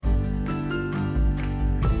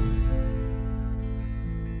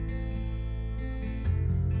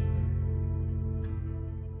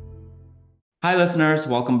Hi, listeners.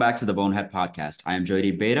 Welcome back to the Bonehead Podcast. I am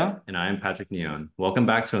Jody Beta. And I am Patrick Neon. Welcome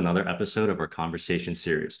back to another episode of our conversation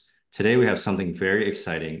series. Today, we have something very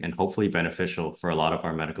exciting and hopefully beneficial for a lot of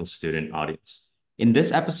our medical student audience. In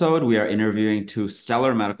this episode, we are interviewing two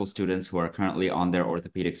stellar medical students who are currently on their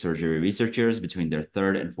orthopedic surgery research years between their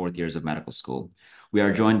third and fourth years of medical school. We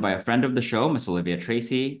are joined by a friend of the show, Miss Olivia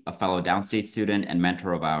Tracey, a fellow Downstate student and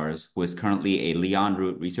mentor of ours, who is currently a Leon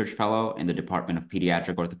Root Research Fellow in the Department of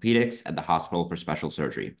Pediatric Orthopedics at the Hospital for Special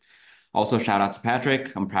Surgery. Also, shout out to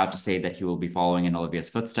Patrick. I'm proud to say that he will be following in Olivia's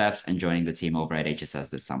footsteps and joining the team over at HSS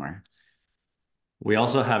this summer. We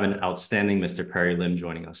also have an outstanding Mr. Perry Lim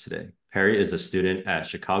joining us today. Perry is a student at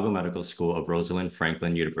Chicago Medical School of Rosalind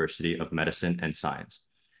Franklin University of Medicine and Science.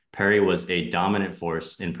 Perry was a dominant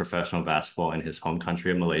force in professional basketball in his home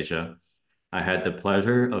country of Malaysia. I had the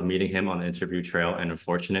pleasure of meeting him on the interview trail and am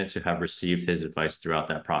fortunate to have received his advice throughout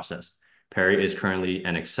that process. Perry is currently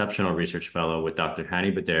an exceptional research fellow with Dr.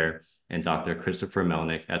 Hani Badair and Dr. Christopher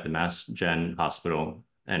Melnick at the Mass Gen Hospital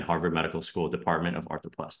and Harvard Medical School Department of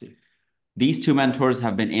Arthroplasty. These two mentors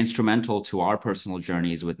have been instrumental to our personal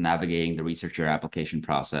journeys with navigating the research year application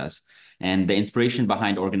process. And the inspiration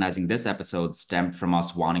behind organizing this episode stemmed from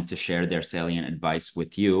us wanting to share their salient advice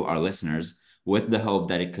with you, our listeners, with the hope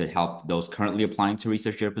that it could help those currently applying to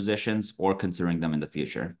research year positions or considering them in the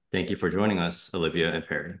future. Thank you for joining us, Olivia and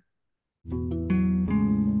Perry.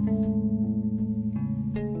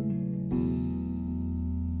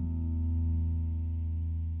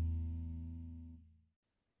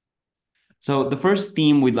 So the first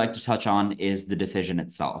theme we'd like to touch on is the decision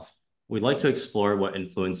itself. We'd like to explore what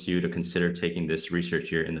influenced you to consider taking this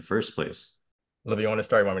research year in the first place. Olivia, you want to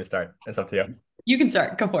start? You want me to start? It's up to you. You can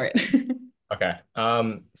start. Go for it. Okay.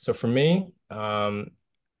 So for me, I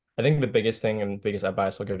think the biggest thing and biggest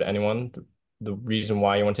advice I'll give to anyone, the reason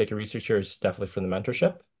why you want to take a research year is definitely for the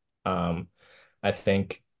mentorship. I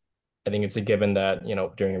think it's a given that,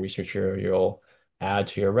 during a research year, you'll add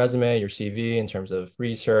to your resume, your CV in terms of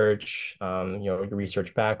research, your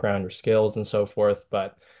research background, your skills, and so forth.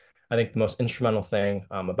 But I think the most instrumental thing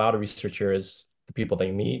about a research year is the people that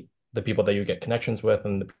you meet, the people that you get connections with,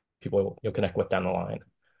 and the people you'll connect with down the line.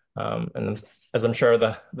 And as I'm sure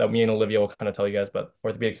that me and Olivia will kind of tell you guys, but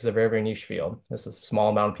orthopedics is a very, very niche field. There's a small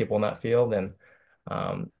amount of people in that field, and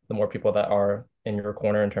the more people that are in your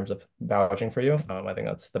corner in terms of vouching for you, I think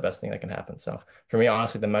that's the best thing that can happen. So for me,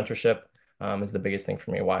 honestly, the mentorship is the biggest thing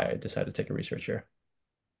for me, why I decided to take a research year.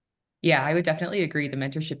 Yeah, I would definitely agree. The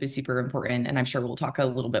mentorship is super important, and I'm sure we'll talk a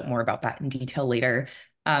little bit more about that in detail later.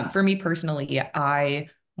 For me personally, I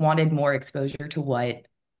wanted more exposure to what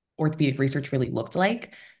orthopedic research really looked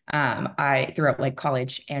like. Throughout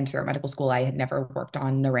college and throughout medical school, I had never worked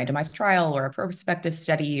on a randomized trial or a prospective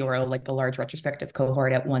study or a large retrospective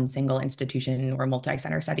cohort at one single institution or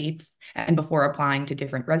multi-center study. And before applying to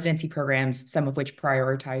different residency programs, some of which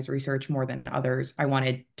prioritize research more than others, I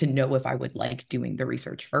wanted to know if I would like doing the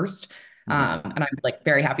research first. And I'm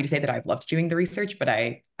very happy to say that I've loved doing the research, but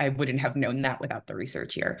I wouldn't have known that without the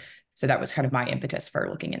research year. So that was kind of my impetus for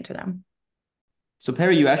looking into them. So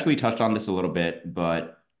Perry, you actually touched on this a little bit,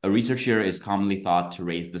 but a research year is commonly thought to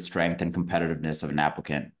raise the strength and competitiveness of an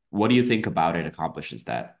applicant. What do you think about it accomplishes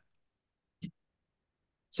that?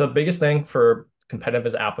 So the biggest thing for competitive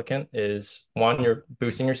as applicant is, one, you're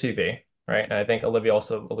boosting your CV, right? And I think Olivia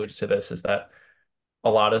also alluded to this, is that a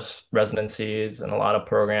lot of residencies and a lot of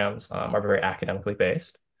programs are very academically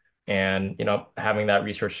based. And, having that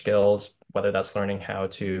research skills, whether that's learning how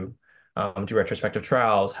to do retrospective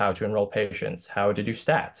trials, how to enroll patients, how to do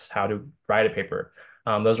stats, how to write a paper.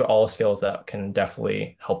 Those are all skills that can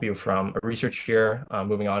definitely help you from a research year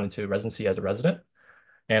moving on into residency as a resident.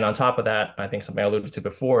 And on top of that, I think something I alluded to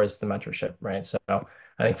before is the mentorship, right? So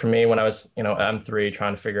I think for me, when I was, M3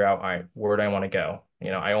 trying to figure out, all right, where do I want to go?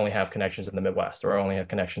 I only have connections in the Midwest, or I only have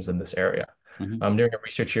connections in this area. Mm-hmm. Doing a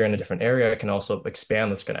research year in a different area can also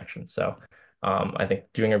expand those connections. So I think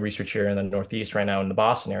doing a research year in the Northeast right now in the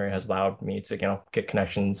Boston area has allowed me to, get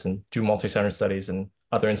connections and do multi-center studies in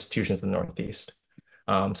other institutions in the Northeast.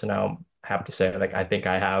 So now I'm happy to say, I think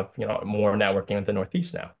I have, more networking in the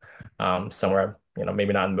Northeast now, somewhere,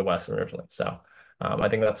 maybe not in the Midwest originally. So I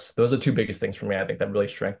think those are two biggest things for me. I think that really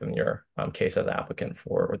strengthen your case as an applicant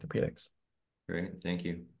for orthopedics. Great, thank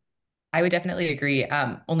you. I would definitely agree.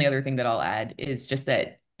 Only other thing that I'll add is just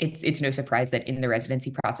that it's no surprise that in the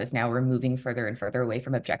residency process now we're moving further and further away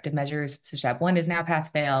from objective measures. So step 1 is now pass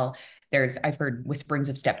fail. I've heard whisperings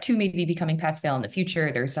of step 2 maybe becoming pass fail in the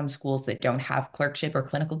future. There's some schools that don't have clerkship or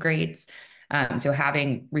clinical grades. So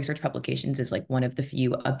having research publications is one of the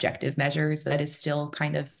few objective measures that is still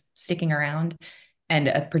kind of sticking around. And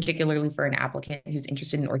particularly for an applicant who's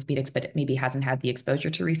interested in orthopedics, but maybe hasn't had the exposure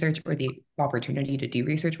to research or the opportunity to do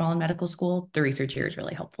research while in medical school, the research year is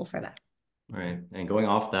really helpful for that. Right. And going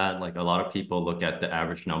off that, like a lot of people look at the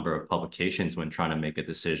average number of publications when trying to make a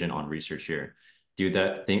decision on research year. Do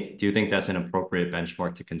you think that's an appropriate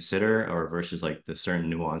benchmark to consider, or versus like the certain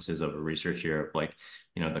nuances of a research year of like,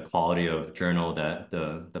 the quality of journal that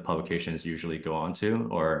the publications usually go on to,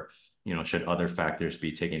 or, should other factors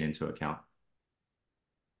be taken into account?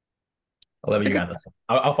 Olivia, you got this.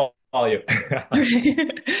 I'll follow you.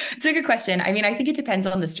 It's a good question. I mean, I think it depends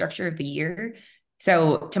on the structure of the year.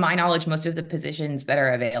 So to my knowledge, most of the positions that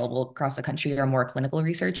are available across the country are more clinical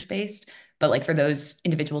research based. But like for those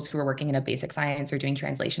individuals who are working in a basic science or doing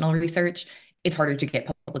translational research, it's harder to get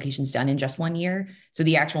publications done in just 1 year. So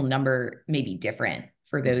the actual number may be different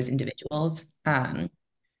for those individuals. I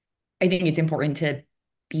think it's important to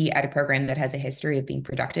be at a program that has a history of being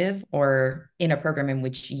productive, or in a program in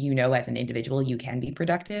which as an individual you can be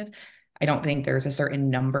productive. I don't think there's a certain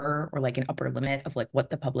number or like an upper limit of like what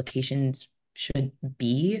the publications should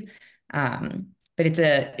be. But it's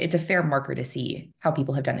a fair marker to see how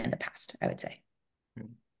people have done it in the past, I would say.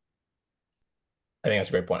 I think that's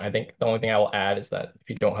a great point. I think the only thing I will add is that if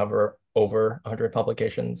you don't have over 100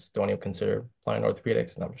 publications, don't even consider applying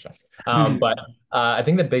orthopedics. No, I'm just But I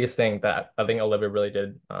think the biggest thing that I think Olivia really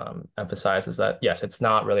did emphasize is that, yes, it's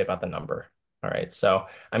not really about the number. All right. So,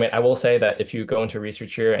 I mean, I will say that if you go into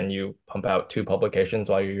research year and you pump out 2 publications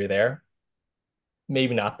while you're there,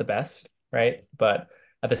 maybe not the best, right? But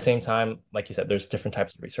at the same time, like you said, there's different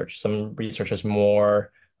types of research. Some research is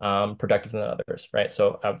more productive than others, right?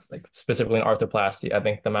 So like specifically in arthroplasty, I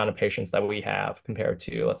think the amount of patients that we have compared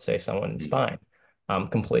to, let's say, someone in spine,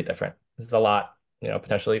 completely different. This is a lot,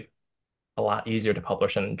 potentially a lot easier to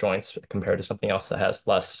publish in joints compared to something else that has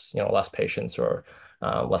less, less patients or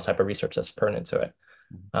less type of research that's pertinent to it.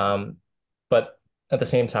 But at the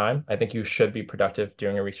same time, I think you should be productive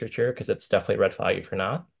during a research year, because it's definitely a red flag if you're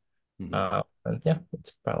not. And yeah,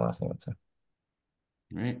 that's probably the last thing I would say.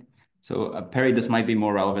 Right. So Perry, this might be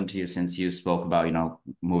more relevant to you since you spoke about,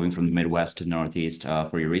 moving from the Midwest to the Northeast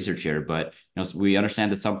for your research year. But we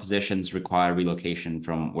understand that some positions require relocation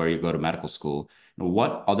from where you go to medical school.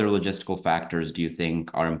 What other logistical factors do you think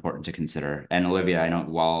are important to consider? And Olivia, I know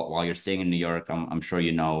while you're staying in New York, I'm sure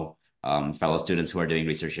fellow students who are doing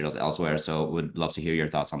research years elsewhere. So would love to hear your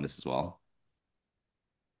thoughts on this as well.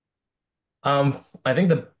 I think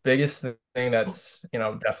the biggest thing that's,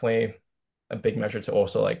 definitely a big measure to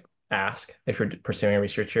also like ask if you're pursuing a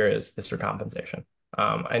research year is your compensation.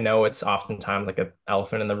 I know it's oftentimes like an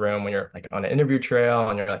elephant in the room when you're like on an interview trail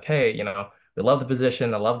and you're like, hey, we love the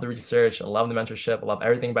position, I love the research, I love the mentorship, I love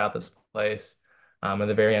everything about this place. At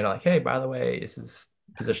the very end, like, hey, by the way, is this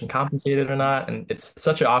position compensated or not? And it's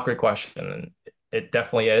such an awkward question, and it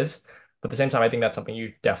definitely is. But at the same time, I think that's something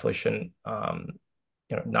you definitely shouldn't,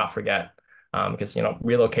 not forget, because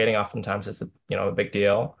relocating oftentimes is a big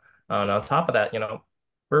deal. And on top of that,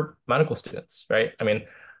 we're medical students, right? I mean,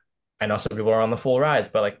 I know some people are on the full rides,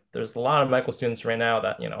 but like there's a lot of medical students right now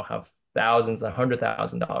that have thousands and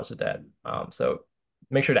 $100,000 of debt. So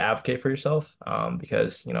make sure to advocate for yourself,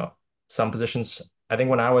 because some positions. I think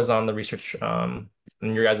when I was on the research in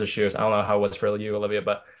your guys' shoes, I don't know how it was for you, Olivia,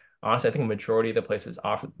 but honestly, I think a majority of the places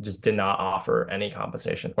just did not offer any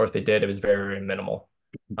compensation, or if they did, it was very, very minimal.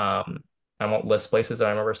 I won't list places. I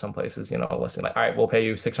remember some places, listing like, all right, we'll pay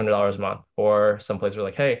you $600 a month. Or some places are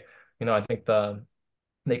like, hey, I think the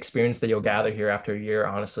experience that you'll gather here after a year,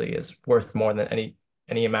 honestly, is worth more than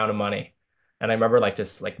any amount of money. And I remember like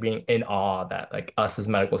just like being in awe that like us as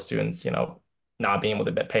medical students, not being able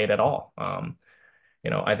to get paid at all.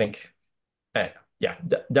 I think,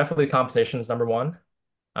 definitely compensation is number one.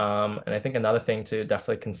 And I think another thing to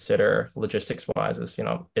definitely consider logistics wise is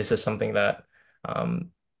this something that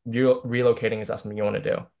relocating is that something you want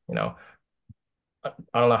to do? I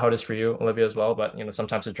don't know how it is for you, Olivia, as well, but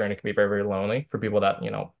sometimes the journey can be very, very lonely for people that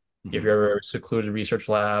if you're a secluded research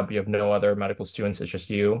lab, you have no other medical students, it's just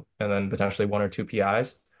you, and then potentially 1 or 2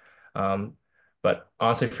 PIs. But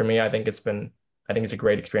honestly, for me, I think it's a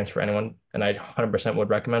great experience for anyone, and I 100% would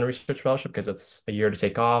recommend a research fellowship because it's a year to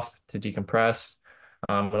take off, to decompress,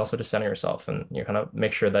 but also to center yourself and kind of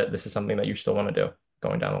make sure that this is something that you still want to do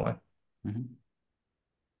going down the line.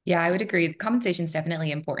 Yeah, I would agree. Compensation is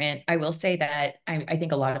definitely important. I will say that I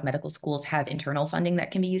think a lot of medical schools have internal funding that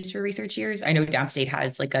can be used for research years. I know Downstate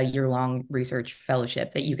has like a year-long research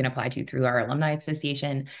fellowship that you can apply to through our alumni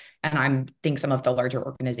association. And I think some of the larger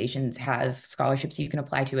organizations have scholarships you can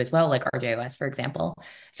apply to as well, like RJOS, for example.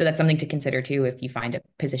 So that's something to consider too if you find a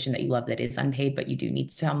position that you love that is unpaid, but you do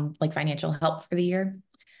need some like financial help for the year.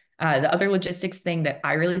 The other logistics thing that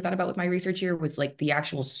I really thought about with my research year was like the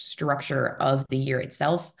actual structure of the year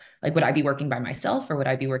itself. Like, would I be working by myself or would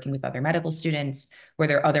I be working with other medical students? Were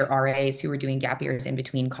there other RAs who were doing gap years in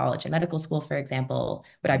between college and medical school, for example?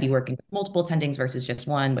 Would I be working with multiple attendings versus just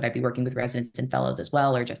one? Would I be working with residents and fellows as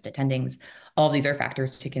well, or just attendings? All of these are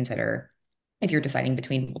factors to consider if you're deciding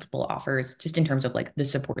between multiple offers, just in terms of like the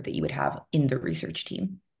support that you would have in the research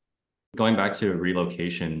team. Going back to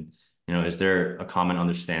relocation, is there a common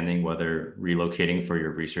understanding whether relocating for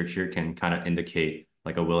your research year can kind of indicate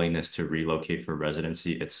like a willingness to relocate for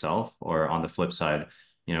residency itself? Or on the flip side,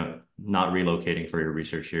 not relocating for your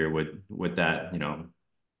research year, would that,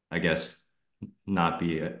 I guess, not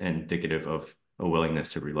be indicative of a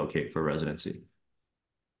willingness to relocate for residency?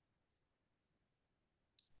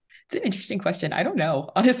 It's an interesting question. I don't know,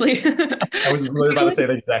 honestly. I was really about to say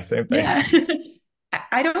the exact same thing. Yeah.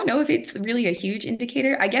 I don't know if it's really a huge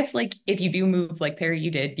indicator. I guess like if you do move like Perry, you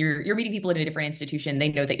did, you're meeting people at a different institution. They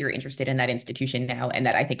know that you're interested in that institution now, and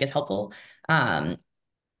that I think is helpful. I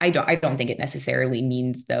don't think it necessarily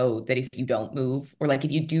means though that if you don't move, or like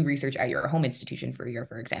if you do research at your home institution for a year,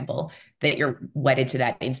 for example, that you're wedded to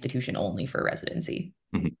that institution only for residency.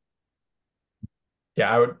 Mm-hmm. Yeah,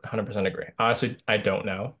 I would 100% agree. Honestly, I don't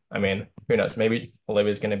know. I mean, who knows? Maybe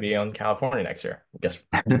Olivia's going to be on California next year. I guess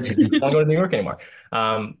I don't go to New York anymore.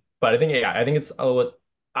 But I think, yeah, I think it's a little,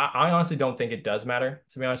 I honestly don't think it does matter,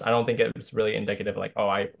 to be honest. I don't think it's really indicative like, oh,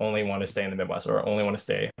 I only want to stay in the Midwest or only want to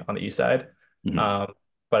stay on the East side. Mm-hmm.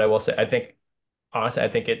 But I will say, honestly, I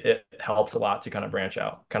think it helps a lot to kind of branch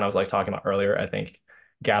out. Kind of was like talking about earlier, I think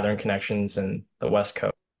gathering connections in the West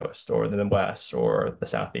Coast or the Midwest or the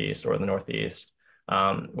Southeast or the Northeast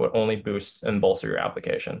would only boost and bolster your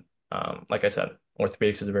application. Like I said,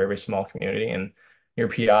 orthopedics is a very, very small community, and your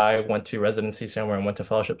PI went to residency somewhere and went to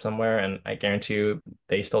fellowship somewhere, and I guarantee you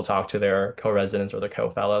they still talk to their co-residents or their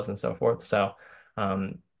co-fellows and so forth. So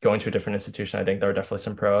going to a different institution, I think there are definitely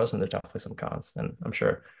some pros and there's definitely some cons. And I'm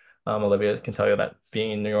sure Olivia can tell you that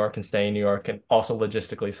being in New York and staying in New York and also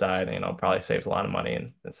logistically side, probably saves a lot of money.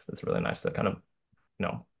 And it's really nice to kind of,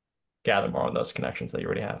 gather more on those connections that you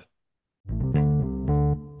already have.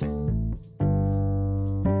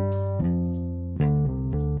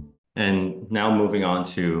 And now moving on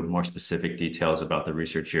to more specific details about the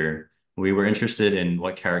research year, we were interested in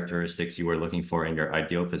what characteristics you were looking for in your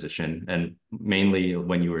ideal position, and mainly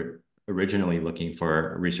when you were originally looking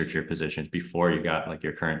for a research year position before you got like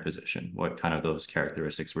your current position. What kind of those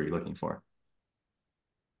characteristics were you looking for?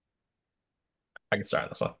 I can start on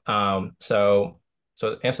this one. So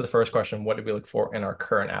to answer the first question, what did we look for in our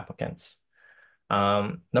current applicants?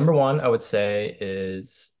 Number one, I would say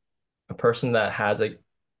is a person that has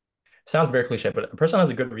sounds very cliche, but a person has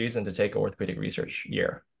a good reason to take orthopedic research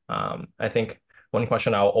year. I think one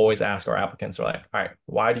question I'll always ask our applicants are like, all right,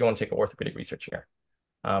 why do you want to take an orthopedic research year?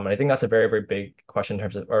 And I think that's a very, very big question in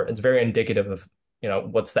terms of, or it's very indicative of,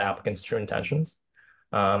 what's the applicant's true intentions.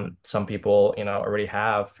 Some people, already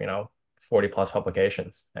have, 40 plus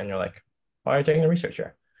publications, and you're like, why are you taking a research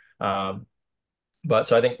year? But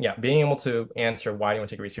so I think, yeah, being able to answer why do you want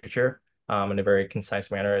to take a research year in a very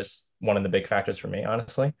concise manner is one of the big factors for me,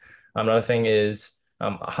 honestly. Another thing is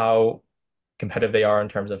how competitive they are in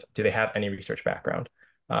terms of, do they have any research background?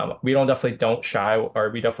 We definitely don't shy, or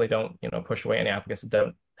we definitely don't, push away any applicants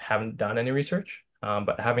that haven't done any research.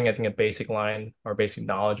 But having, I think, a basic line or basic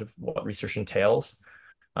knowledge of what research entails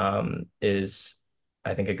is,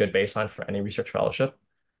 I think, a good baseline for any research fellowship.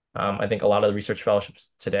 I think a lot of the research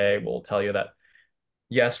fellowships today will tell you that,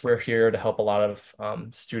 yes, we're here to help a lot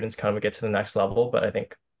of students kind of get to the next level, but I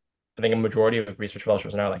think a majority of research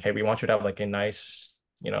fellowships are now like, hey, we want you to have like a nice,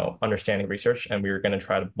 understanding research, and we're going to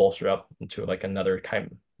try to bolster up into like another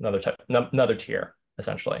tier,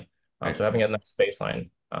 essentially. Right. So having a nice baseline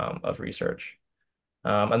of research.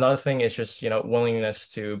 Another thing is just, willingness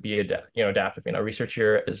to be adaptive. Research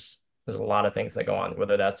year there's a lot of things that go on,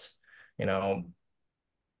 whether that's,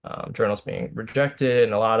 journals being rejected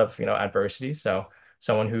and a lot of, adversity. So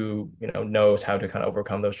someone who, knows how to kind of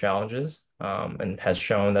overcome those challenges and has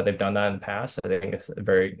shown that they've done that in the past, I think it's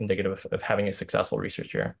very indicative of having a successful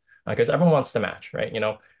research year, because everyone wants to match, right?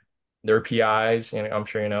 There are PIs, I'm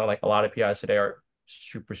sure, like a lot of PIs today are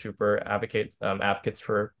super advocates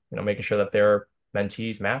for, making sure that their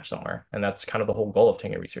mentees match somewhere. And that's kind of the whole goal of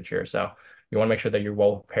taking a research year. So you want to make sure that you're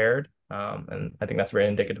well prepared. And I think that's very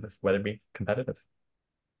indicative of whether it be competitive.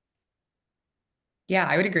 Yeah,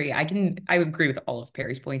 I would agree. I would agree with all of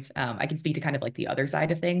Perry's points. I can speak to kind of like the other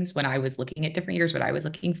side of things. When I was looking at different years, what I was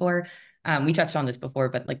looking for, we touched on this before,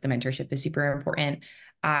 but like the mentorship is super important.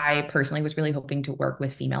 I personally was really hoping to work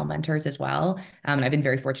with female mentors as well. And I've been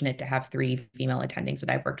very fortunate to have 3 female attendings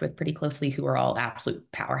that I've worked with pretty closely who are all absolute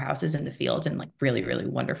powerhouses in the field and like really, really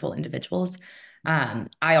wonderful individuals.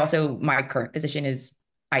 My current position is,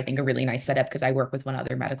 I think, a really nice setup because I work with one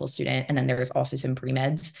other medical student, and then there's also some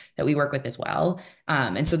pre-meds that we work with as well.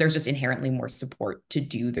 And so there's just inherently more support to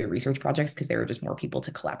do the research projects because there are just more people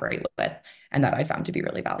to collaborate with, and that I found to be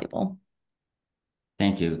really valuable.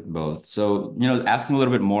 Thank you both. So, asking a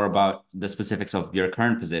little bit more about the specifics of your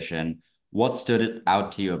current position, what stood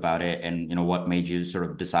out to you about it, and, what made you sort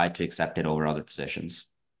of decide to accept it over other positions?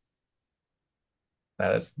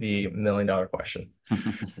 That is the million-dollar question.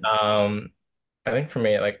 I think for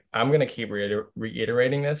me, like, I'm going to keep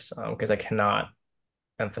reiterating this because I cannot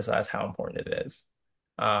emphasize how important it is.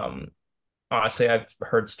 Honestly, I've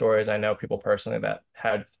heard stories. I know people personally that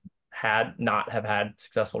not have had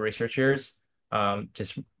successful research years,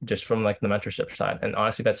 just from like the mentorship side. And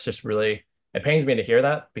honestly, that's just really, it pains me to hear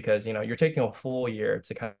that because, you're taking a full year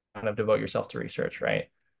to kind of devote yourself to research, right?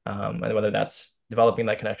 And whether that's developing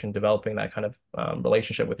that connection, developing that kind of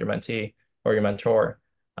relationship with your mentee or your mentor,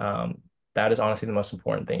 that is honestly the most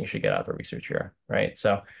important thing you should get out of a research year, right?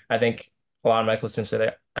 So I think a lot of medical students say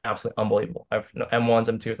they're absolutely unbelievable. I've M1s,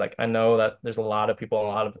 M2s, like I know that there's a lot of people, a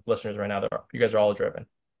lot of listeners right now that you guys are all driven,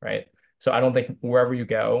 right? So I don't think wherever you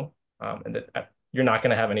go, you're not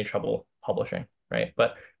going to have any trouble publishing, right?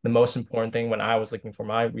 But the most important thing when I was looking for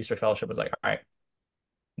my research fellowship was like, all right,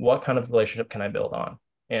 what kind of relationship can I build on?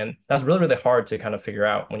 And that's really, really hard to kind of figure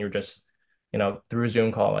out when you're just, through a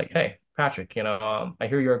Zoom call, like, hey, Patrick, I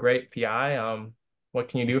hear you're a great PI. What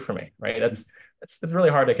can you do for me? Right. It's really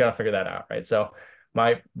hard to kind of figure that out. Right. So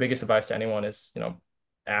my biggest advice to anyone is,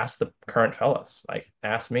 ask the current fellows, like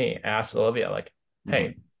ask me, ask Olivia, like,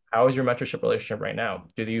 hey, how is your mentorship relationship right now?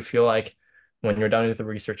 Do you feel like when you're done with the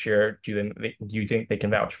research year, do you think they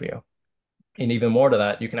can vouch for you? And even more to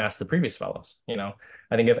that, you can ask the previous fellows.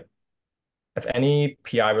 I think if any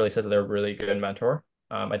PI really says that they're a really good mentor,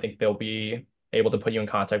 I think they'll be able to put you in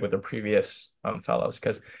contact with their previous fellows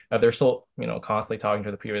because if they're still constantly talking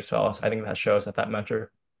to the previous fellows, I think that shows that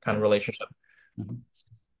mentor kind of relationship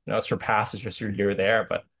surpasses just your year there,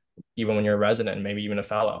 but even when you're a resident, maybe even a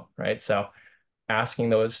fellow, right? So asking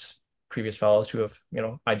those previous fellows who have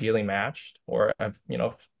ideally matched or have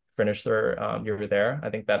finished their year there, I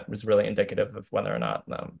think that was really indicative of whether or not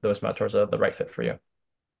those mentors are the right fit for you.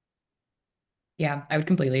 Yeah, I would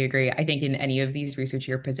completely agree. I think in any of these research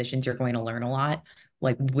year positions, you're going to learn a lot,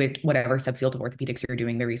 like with whatever subfield of orthopedics you're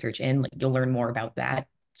doing the research in, like you'll learn more about that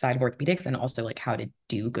side of orthopedics and also like how to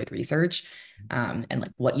do good research and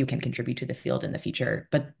like what you can contribute to the field in the future.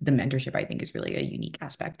 But the mentorship, I think, is really a unique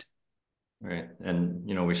aspect. Right. And,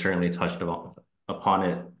 we certainly touched upon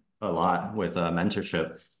it a lot with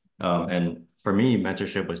mentorship. And for me,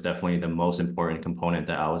 mentorship was definitely the most important component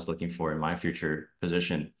that I was looking for in my future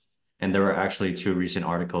position. And there were actually 2 recent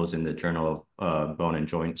articles in the Journal of Bone and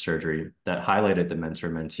Joint Surgery that highlighted the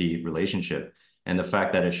mentor-mentee relationship and the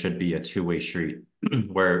fact that it should be a 2-way street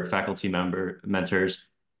where faculty mentors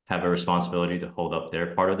have a responsibility to hold up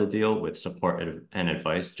their part of the deal with support and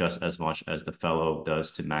advice just as much as the fellow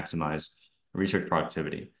does to maximize research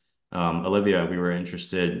productivity. Olivia, we were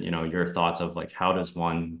interested, your thoughts of like, how does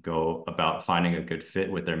one go about finding a good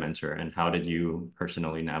fit with their mentor and how did you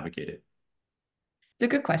personally navigate it? It's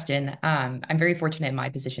a good question. I'm very fortunate in my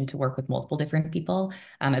position to work with multiple different people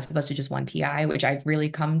as opposed to just one PI, which I've really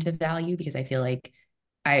come to value because I feel like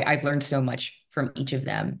I've learned so much from each of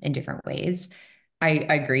them in different ways. I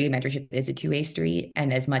agree, mentorship is a 2-way street.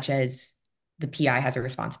 And as much as the PI has a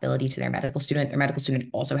responsibility to their medical student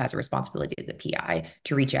also has a responsibility to the PI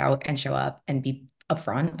to reach out and show up and be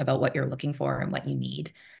upfront about what you're looking for and what you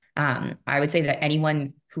need. I would say that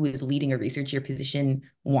anyone who is leading a research year position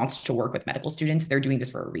wants to work with medical students. They're doing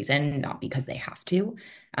this for a reason, not because they have to.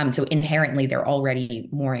 So inherently, they're already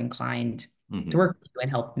more inclined to work with you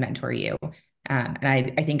and help mentor you. And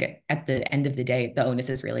I think at the end of the day, the onus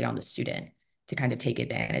is really on the student to kind of take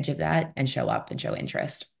advantage of that and show up and show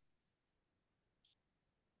interest.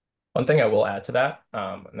 One thing I will add to that,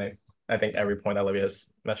 and I think every point that Olivia has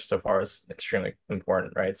mentioned so far is extremely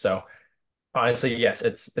important, right? So honestly, yes,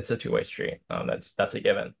 it's a 2-way street. That's a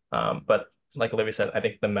given. But like Olivia said, I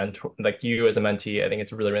think the mentor, like you as a mentee, I think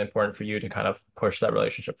it's really, really important for you to kind of push that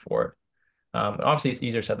relationship forward. And obviously, it's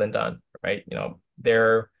easier said than done, right? You'll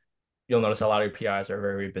notice a lot of your PIs are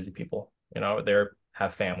very, very busy people. They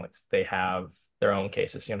have families, they have their own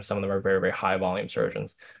cases. Some of them are very, very high volume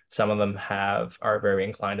surgeons. Some of them are very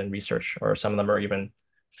inclined in research, or some of them are even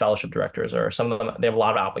fellowship directors, or some of them, they have a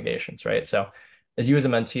lot of obligations, right? So as you as a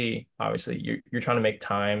mentee, obviously you're trying to make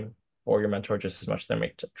time or your mentor just as much as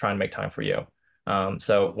they're trying to make time for you.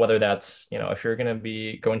 So whether that's, if you're going to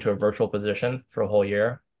be going to a virtual position for a whole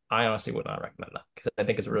year, I honestly would not recommend that because I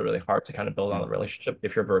think it's really, really hard to kind of build on the relationship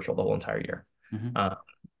if you're virtual the whole entire year.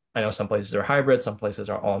 I know some places are hybrid, some places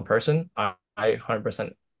are all in person. I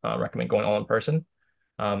 100% recommend going all in person.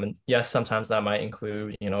 And yes, sometimes that might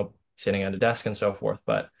include, sitting at a desk and so forth,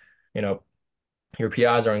 but, your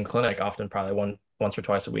PIs are in clinic often probably once or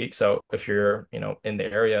twice a week. So if you're, in the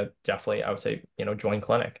area, definitely I would say, join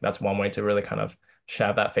clinic. That's one way to really kind of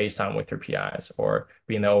have that FaceTime with your PIs or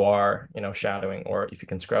be in the OR, shadowing, or if you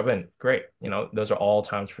can scrub in, great. Those are all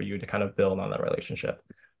times for you to kind of build on that relationship,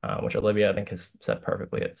 which Olivia, I think, has said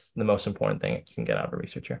perfectly. It's the most important thing you can get out of a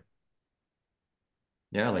researcher.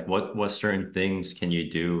 Yeah, like what certain things can you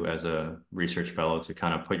do as a research fellow to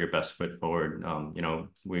kind of put your best foot forward?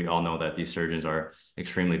 We all know that these surgeons are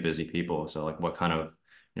extremely busy people. So like what kind of,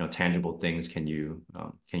 tangible things can you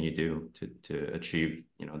do to achieve,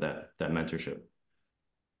 that mentorship?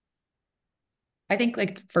 I think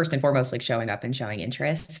like first and foremost, like showing up and showing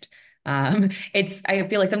interest. I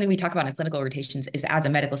feel like something we talk about in clinical rotations is as a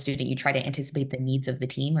medical student, you try to anticipate the needs of the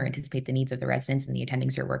team or anticipate the needs of the residents and the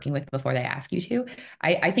attendings you're working with before they ask you to.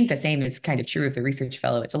 I think the same is kind of true of the research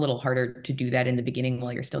fellow. It's a little harder to do that in the beginning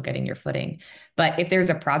while you're still getting your footing. But if there's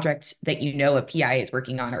a project that a PI is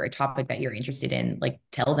working on or a topic that you're interested in, like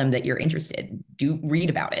tell them that you're interested. Read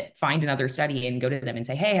about it, find another study and go to them and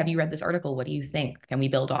say, hey, have you read this article? What do you think? Can we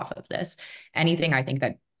build off of this? Anything I think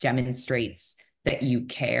that demonstrates that you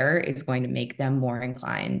care is going to make them more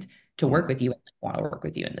inclined to work with you and want to work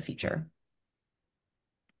with you in the future.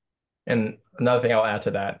 And another thing I'll add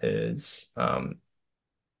to that is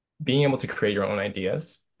being able to create your own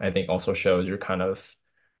ideas, I think also shows your kind of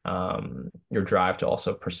your drive to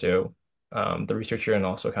also pursue the researcher and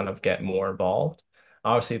also kind of get more involved.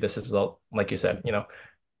 Obviously, this is, like you said,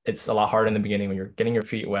 it's a lot harder in the beginning when you're getting your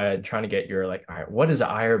feet wet, trying to get your all right, what is an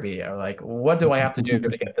IRB? Or like, what do I have to do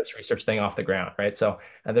to get this research thing off the ground, right? So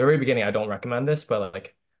at the very beginning, I don't recommend this, but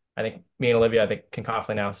like, I think me and Olivia, I think can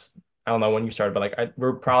confidently now, I don't know when you started, but like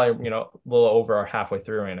we're probably, a little over or halfway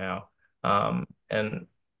through right now. And,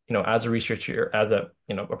 as a researcher, as a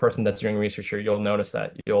person that's doing research, you'll notice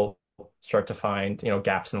that you'll start to find,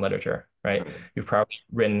 gaps in literature, right? You've probably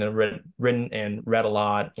written and read a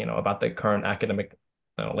lot, about the current academic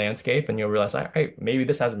landscape, and you'll realize, hey, maybe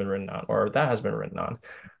this hasn't been written on or that has been written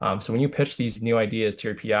on. So when you pitch these new ideas to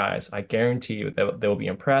your PIs, I guarantee you they'll be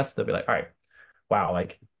impressed. They'll be like, all right, wow,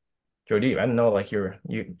 like Jody, I didn't know like you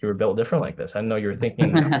were built different like this. I didn't know you were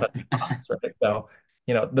thinking outside the box, right? So,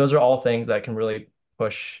 those are all things that can really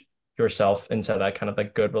push yourself into that kind of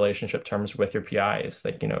like good relationship terms with your PIs.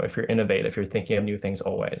 Like, if you're innovative, you're thinking of new things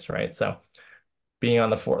always, right? So being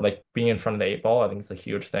on being in front of the 8 ball, I think is a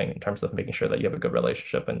huge thing in terms of making sure that you have a good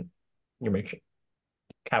relationship and you're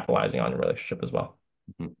capitalizing on your relationship as well.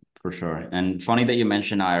 For sure. And funny that you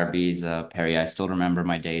mentioned IRBs, Perry. I still remember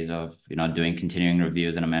my days of, doing continuing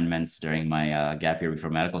reviews and amendments during my gap year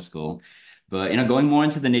before medical school. But, going more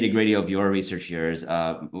into the nitty-gritty of your research years,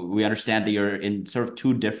 we understand that you're in sort of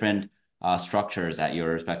two different structures at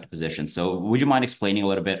your respective positions. So would you mind explaining a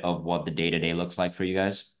little bit of what the day-to-day looks like for you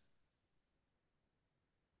guys?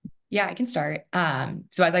 Yeah, I can start.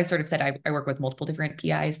 So as I sort of said, I work with multiple different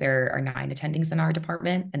PIs. There are 9 attendings in our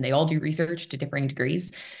department, and they all do research to differing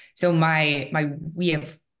degrees. So we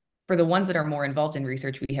have, for the ones that are more involved in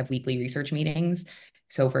research, we have weekly research meetings.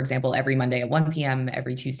 So for example, every Monday at 1 p.m.,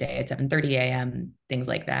 every Tuesday at 7:30 a.m., things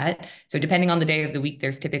like that. So depending on the day of the week,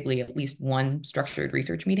 there's typically at least one structured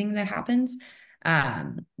research meeting that happens.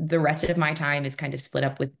 The rest of my time is kind of split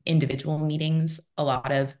up with individual meetings. A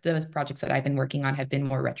lot of those projects that I've been working on have been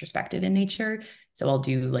more retrospective in nature. So I'll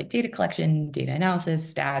do like data collection, data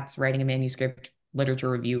analysis, stats, writing a manuscript,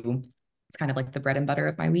 literature review. It's kind of like the bread and butter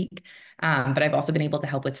of my week. But I've also been able to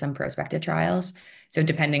help with some prospective trials. So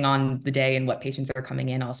depending on the day and what patients are coming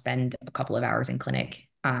in, I'll spend a couple of hours in clinic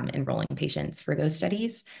enrolling patients for those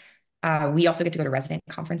studies. We also get to go to resident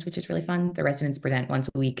conference, which is really fun. The residents present once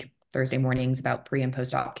a week, Thursday mornings, about pre and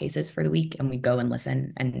post-op cases for the week, and we go and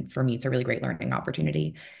listen. And for me, it's a really great learning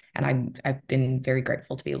opportunity. And I've been very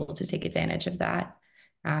grateful to be able to take advantage of that.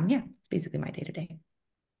 Yeah, it's basically my day-to-day.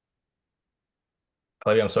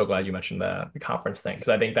 Olivia, I'm so glad you mentioned the conference thing, because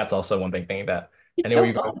I think that's also one big thing that It's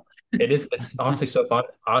anywhere so you go, it's honestly so fun.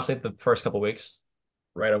 Honestly, the first couple of weeks,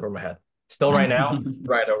 right over my head. Still right now,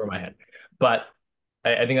 right over my head. But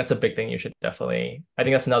I think that's a big thing you should definitely, I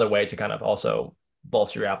think that's another way to kind of also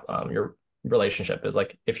bolster your relationship is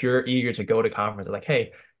like, if you're eager to go to conferences, like,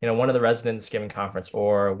 hey, one of the residents giving conference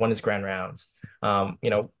or one is grand rounds,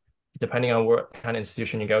 depending on what kind of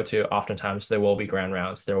institution you go to, oftentimes there will be grand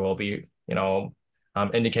rounds, there will be,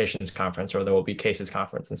 indications conference, or there will be cases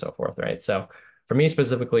conference and so forth, right? So for me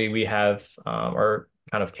specifically, we have our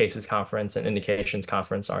kind of cases conference and indications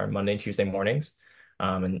conference are Monday and Tuesday mornings.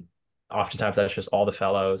 And oftentimes that's just all the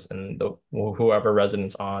fellows and whoever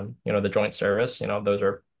residents on, the joint service, those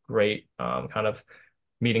are great kind of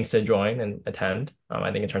meetings to join and attend.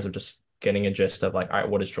 I think in terms of just getting a gist of like, all right,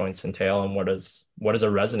 what does joints entail and what is a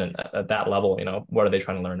resident at that level, what are they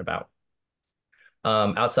trying to learn about?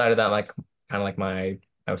 Outside of that, like kind of like my,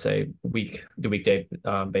 I would say weekday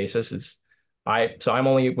basis is I'm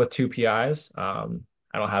only with 2 PIs. I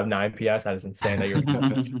don't have 9 PIs. That is insane that you're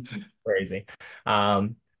crazy.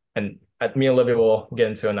 And me and Olivia will get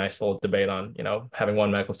into a nice little debate on, having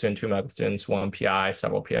 1 medical student, 2 medical students, 1 PI,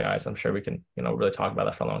 several PIs. I'm sure we can, really talk about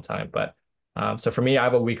that for a long time. But so for me, I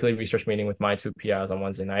have a weekly research meeting with my 2 PIs on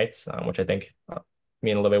Wednesday nights, which I think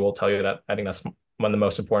me and Olivia will tell you that I think that's one of the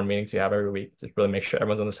most important meetings you have every week, to really make sure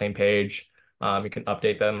everyone's on the same page. You can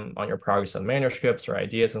update them on your progress on manuscripts or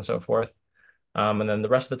ideas and so forth. And then the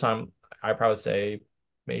rest of the time, I probably say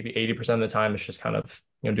maybe 80% of the time, it's just kind of,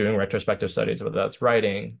 doing retrospective studies, whether that's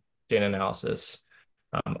writing, data analysis,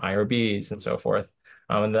 IRBs, and so forth.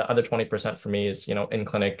 And the other 20% for me is, in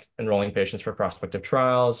clinic, enrolling patients for prospective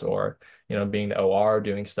trials, or, being the OR,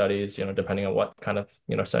 doing studies, depending on what kind of,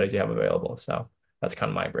 studies you have available. So that's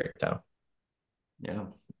kind of my breakdown. Yeah.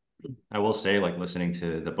 I will say, like, listening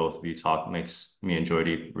to the both of you talk makes me and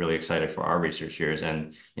Jody really excited for our research years.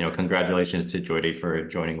 And, congratulations to Jody for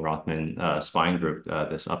joining Rothman Spine Group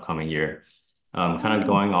this upcoming year. Kind of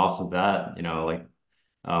going off of that,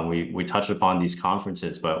 we touched upon these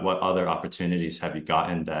conferences, but what other opportunities have you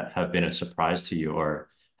gotten that have been a surprise to you, or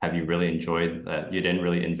have you really enjoyed that you didn't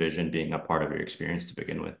really envision being a part of your experience to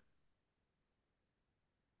begin with?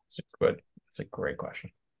 It's good. It's a great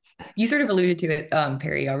question. You sort of alluded to it,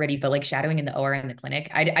 Perry, already, but like shadowing in the OR and the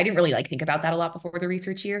clinic, I didn't really like think about that a lot before the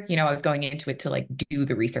research year. I was going into it to like do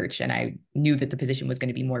the research, and I knew that the position was going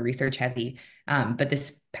to be more research heavy. But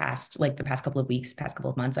the past couple of weeks, past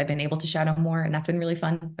couple of months, I've been able to shadow more, and that's been really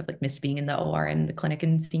fun. I've like missed being in the OR and the clinic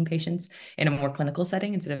and seeing patients in a more clinical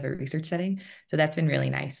setting instead of a research setting. So that's been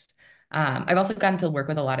really nice. I've also gotten to work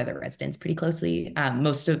with a lot of the residents pretty closely,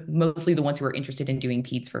 mostly the ones who are interested in doing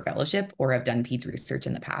peds for fellowship or have done peds research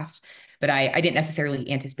in the past. But I didn't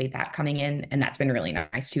necessarily anticipate that coming in, and that's been really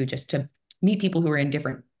nice too, just to meet people who are in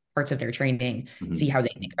different parts of their training, see how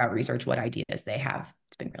they think about research, what ideas they have.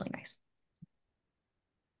 It's been really nice.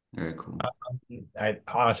 Very cool. I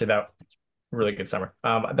honestly, that really good summer.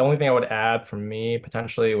 The only thing I would add from me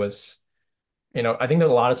potentially was, I think that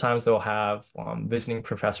a lot of times they'll have visiting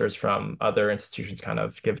professors from other institutions kind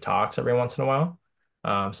of give talks every once in a while.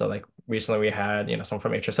 So like recently we had, someone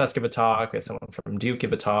from HSS give a talk, we had someone from Duke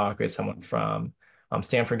give a talk, we had someone from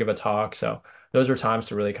Stanford give a talk. So those are times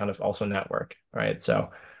to really kind of also network, right?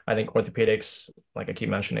 So I think orthopedics, like I keep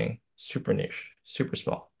mentioning, super niche, super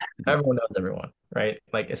small. Everyone knows everyone, right?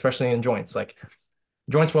 Like especially in joints, like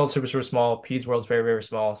joints world super, super small, peds world is very, very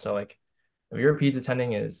small. So like if your peds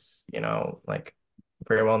attending is, like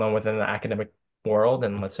very well known within the academic world,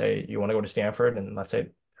 and let's say you want to go to Stanford, and let's say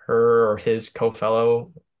her or his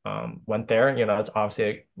co-fellow went there, it's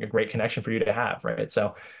obviously a great connection for you to have, right?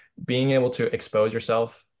 So being able to expose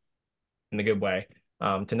yourself in a good way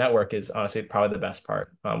to network is honestly probably the best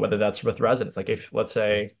part, whether that's with residents. Like if, let's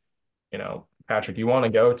say, Patrick, you want to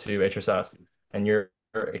go to HSS and you're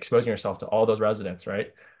exposing yourself to all those residents,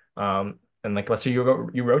 right? And like, let's say you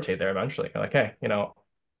rotate there eventually. You're like, hey,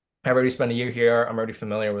 I already spent a year here. I'm already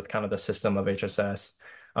familiar with kind of the system of HSS.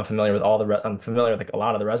 I'm familiar with I'm familiar with like a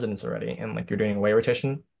lot of the residents already. And like you're doing away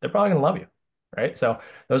rotation, they're probably gonna love you, right? So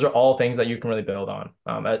those are all things that you can really build on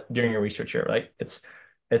during your research year, right? It's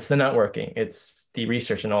the networking, it's the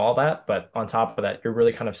research and all that. But on top of that, you're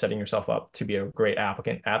really kind of setting yourself up to be a great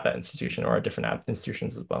applicant at that institution or at different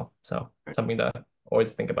institutions as well. So something to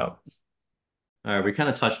always think about. We kind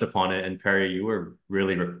of touched upon it, and Perry, you were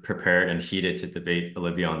really prepared and heated to debate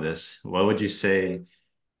Olivia on this. What would you say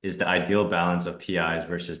is the ideal balance of PIs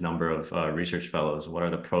versus number of research fellows? What are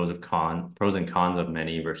the pros and cons of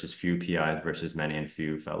many versus few PIs versus many and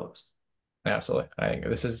few fellows? Absolutely. I think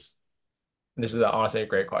this is honestly a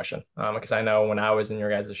great question, because I know when I was in your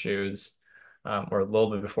guys' shoes, or a little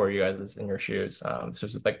bit before you guys in your shoes, this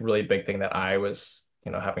was like really big thing that I was,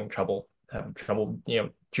 having trouble,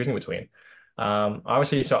 choosing between.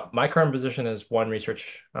 Obviously, so my current position is one research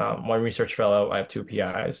fellow. I have 2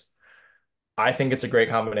 PIs. I think it's a great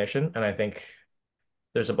combination, and I think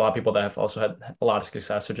there's a lot of people that have also had a lot of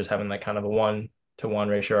success with just having like kind of a 1-to-1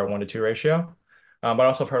 ratio or 1-to-2 ratio. But I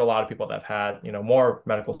also have heard a lot of people that have had, more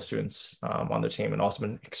medical students on their team and also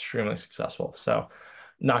been extremely successful. So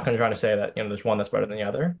not going to try to say that, there's one that's better than the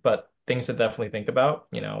other, but things to definitely think about,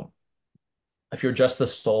 if you're just the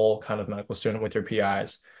sole kind of medical student with your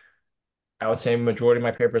PIs, I would say majority of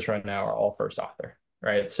my papers right now are all first author,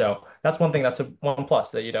 right? So that's one thing, that's one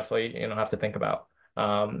plus that you definitely, have to think about.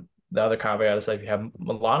 The other caveat is that if you have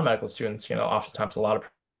a lot of medical students, oftentimes a lot of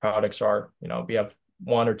products are, we have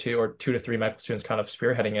one or two to three medical students kind of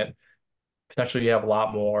spearheading it. Potentially you have a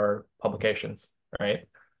lot more publications, right?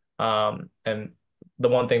 And the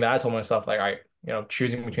one thing that I told myself, like,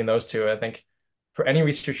 choosing between those two, I think for any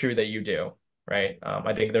research that you do, right?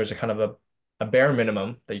 I think there's a kind of a bare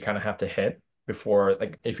minimum that you kind of have to hit before,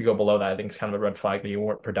 like, if you go below that, I think it's kind of a red flag that you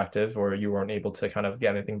weren't productive or you weren't able to kind of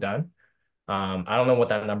get anything done. I don't know what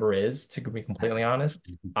that number is, to be completely honest.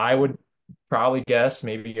 I would probably guess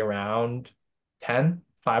maybe around 10,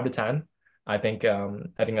 5 to 10. I think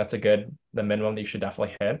that's the minimum that you should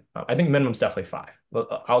definitely hit. I think minimum is definitely 5.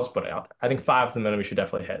 I'll just put it out there. I think 5 is the minimum you should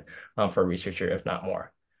definitely hit for a researcher, if not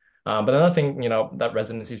more. But another thing, that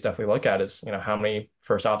residencies definitely look at is, how many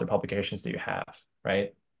first author publications do you have,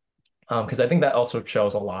 right? Because I think that also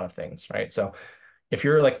shows a lot of things, right? So if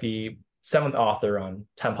you're like the 7th author on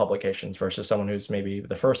 10 publications versus someone who's maybe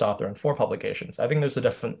the first author on 4 publications, I think there's a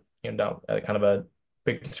different, kind of a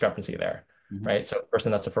big discrepancy there, right? So the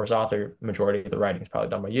person that's the first author, majority of the writing is probably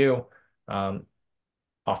done by you.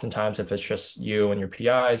 Oftentimes, if it's just you and your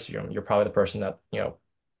PIs, you're probably the person that,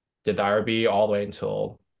 did the IRB all the way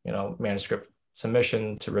until, manuscript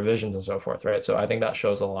submission to revisions and so forth, right? So I think that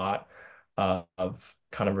shows a lot of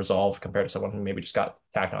kind of resolve compared to someone who maybe just got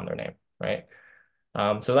tacked on their name, right?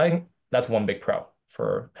 So I think that's one big pro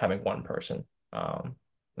for having one person.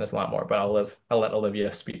 There's a lot more, but I'll let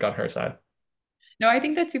Olivia speak on her side. No, I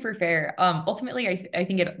think that's super fair. Ultimately, I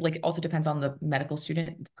think it like also depends on the medical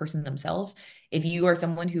student, the person themselves. If you are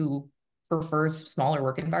someone who prefers smaller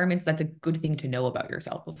work environments, that's a good thing to know about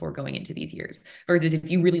yourself before going into these years. Versus if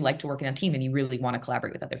you really like to work in a team and you really want to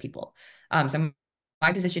collaborate with other people. So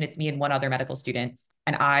my position, it's me and one other medical student.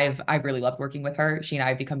 And I've really loved working with her. She and I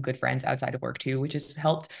have become good friends outside of work too, which has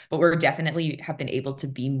helped. But we're definitely have been able to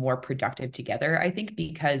be more productive together, I think,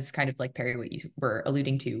 because kind of like Perry, what you were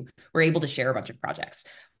alluding to, we're able to share a bunch of projects.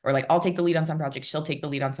 Or like I'll take the lead on some projects, she'll take the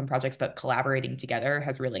lead on some projects, but collaborating together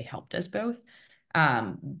has really helped us both.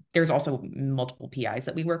 There's also multiple PIs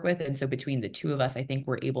that we work with. And so between the two of us, I think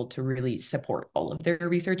we're able to really support all of their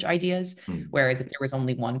research ideas. Whereas if there was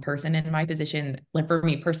only one person in my position, like for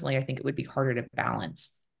me personally, I think it would be harder to balance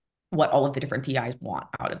what all of the different PIs want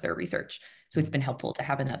out of their research. So it's been helpful to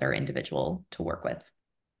have another individual to work with.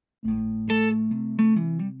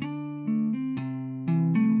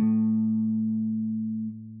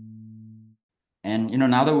 And,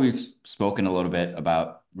 now that we've spoken a little bit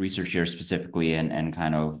about research year specifically and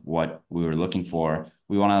kind of what we were looking for,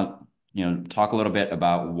 we want to, talk a little bit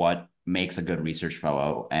about what makes a good research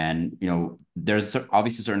fellow. And, there's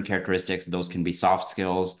obviously certain characteristics. Those can be soft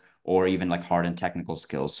skills or even like hard and technical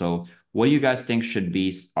skills. So what do you guys think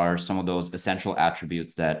are some of those essential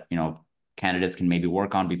attributes that, candidates can maybe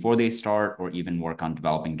work on before they start or even work on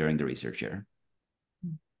developing during the research year?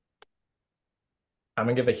 I'm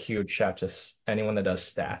gonna give a huge shout to anyone that does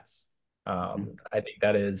stats. I think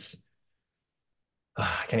that is,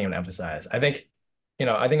 I can't even emphasize. I think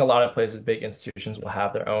a lot of places, big institutions will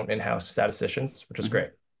have their own in-house statisticians, which is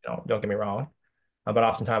great. Don't get me wrong. But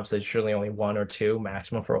oftentimes there's surely only 1 or 2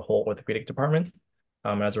 maximum for a whole orthopedic department.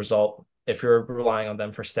 And as a result, if you're relying on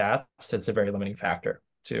them for stats, it's a very limiting factor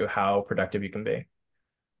to how productive you can be.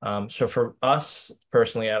 So for us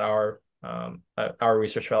personally at our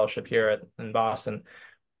research fellowship here in Boston,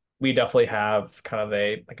 we definitely have kind of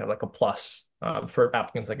a plus for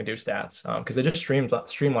applicants that can do stats because it just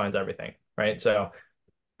streamlines everything, right? So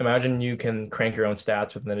imagine you can crank your own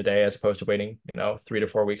stats within a day as opposed to waiting, 3 to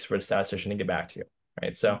 4 weeks for the statistician to get back to you,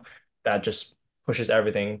 right? So that just pushes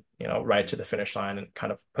everything, right to the finish line and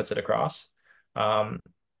kind of puts it across. I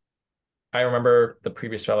remember the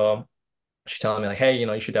previous fellow, she's telling me like, hey,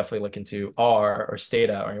 you should definitely look into R or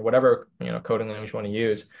Stata or whatever, coding language you want to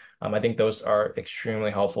use. I think those are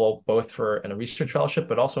extremely helpful, both in a research fellowship,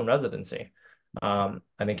 but also in residency. I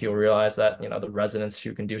think you'll realize that, the residents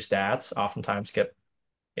who can do stats oftentimes get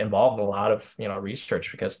involved in a lot of,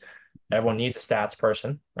 research because everyone needs a stats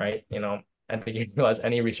person, right? I think you realize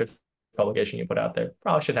any research publication you put out there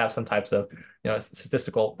probably should have some types of,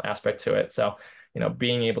 statistical aspect to it. So,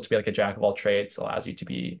 being able to be like a jack of all trades allows you to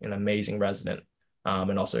be an amazing resident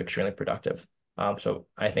and also extremely productive. So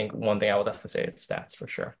I think one thing I would definitely say is stats for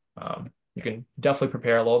sure. you can definitely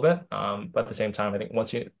prepare a little bit. But at the same time, I think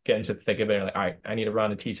once you get into the thick of it, you're like, all right, I need to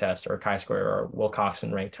run a t-test or a chi-square or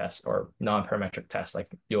Wilcoxon rank test or non-parametric test. Like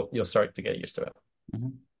you'll start to get used to it. Mm-hmm.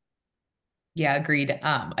 Yeah, agreed.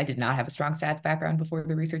 I did not have a strong stats background before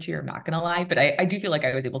the research year, I'm not going to lie, but I do feel like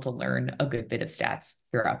I was able to learn a good bit of stats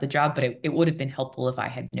throughout the job, but it would have been helpful if I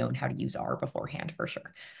had known how to use R beforehand for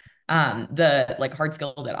sure. The like hard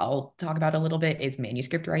skill that I'll talk about a little bit is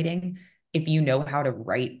manuscript writing. If you know how to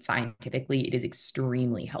write scientifically, it is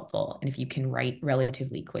extremely helpful. And if you can write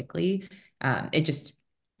relatively quickly, it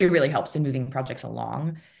really helps in moving projects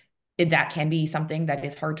along. That can be something that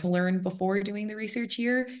is hard to learn before doing the research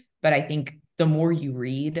year, but I think the more you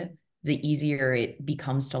read, the easier it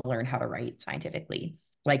becomes to learn how to write scientifically.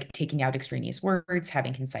 Like taking out extraneous words,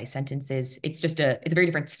 having concise sentences. It's a very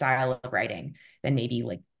different style of writing than maybe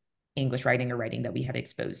like English writing or writing that we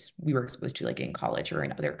were exposed to like in college or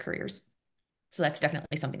in other careers. So that's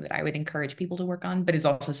definitely something that I would encourage people to work on, but is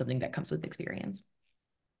also something that comes with experience.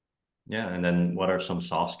 Yeah, and then what are some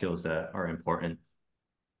soft skills that are important?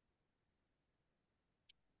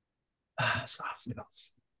 Soft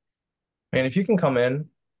skills. Man, if you can come in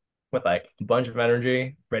with like a bunch of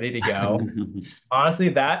energy, ready to go, honestly,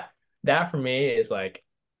 that for me is like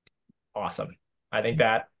awesome. I think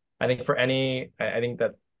that I think for any I think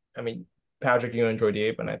that I mean Patrick, you enjoy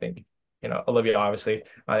deep, and I think Olivia, obviously,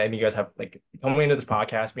 I think you guys have like coming into this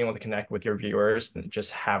podcast, being able to connect with your viewers and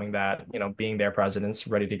just having that, being their presidents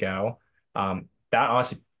ready to go. That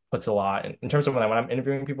honestly puts a lot in terms of when I'm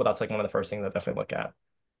interviewing people, that's like one of the first things I definitely look at.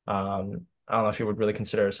 I don't know if you would really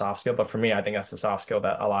consider it a soft skill, but for me, I think that's a soft skill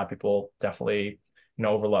that a lot of people definitely,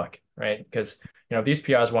 overlook, right? Because, if these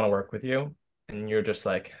PRs want to work with you and you're just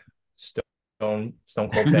like stone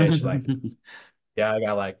cold face, like, yeah, I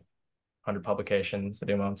got like 100 publications to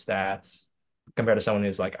do my own stats compared to someone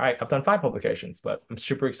who's like, all right, I've done 5 publications, but I'm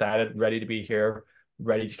super excited, ready to be here,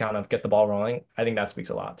 ready to kind of get the ball rolling. I think that speaks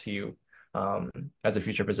a lot to you as a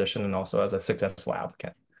future position and also as a successful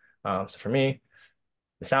applicant. So for me,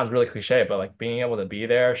 it sounds really cliche, but like being able to be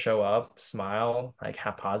there, show up, smile, like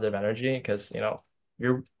have positive energy, because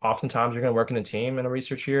you're oftentimes you're going to work in a team in a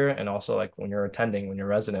research year, and also like when you're attending, when you're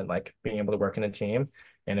resident, like being able to work in a team,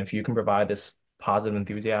 and if you can provide this positive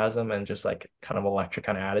enthusiasm and just like kind of electric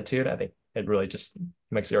kind of attitude, I think it really just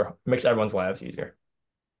makes everyone's lives easier.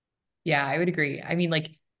 Yeah, I would agree. I mean,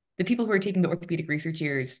 like the people who are taking the orthopedic research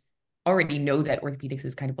years already know that orthopedics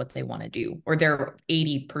is kind of what they want to do, or they're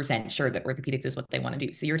 80% sure that orthopedics is what they want to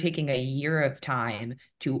do. So you're taking a year of time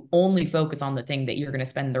to only focus on the thing that you're going to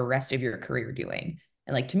spend the rest of your career doing.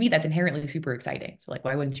 And like, to me, that's inherently super exciting. So like,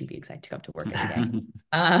 why wouldn't you be excited to come to work every day?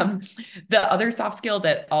 The other soft skill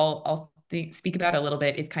that I'll speak about a little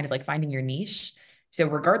bit is kind of like finding your niche. So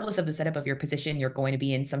regardless of the setup of your position, you're going to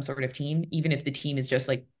be in some sort of team, even if the team is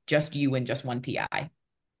just you and just one PI.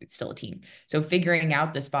 It's still a team. So figuring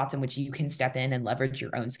out the spots in which you can step in and leverage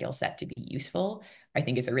your own skill set to be useful, I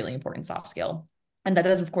think is a really important soft skill. And that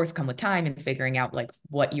does, of course, come with time and figuring out like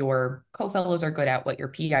what your co-fellows are good at, what your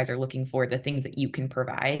PIs are looking for, the things that you can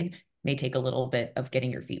provide may take a little bit of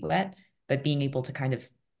getting your feet wet, but being able to kind of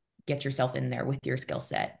get yourself in there with your skill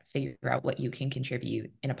set, figure out what you can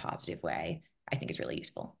contribute in a positive way, I think is really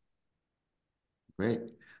useful. Great.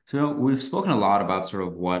 So we've spoken a lot about sort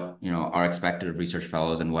of what are expected of research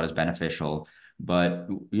fellows and what is beneficial, but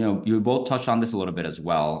you both touched on this a little bit as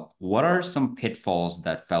well. What are some pitfalls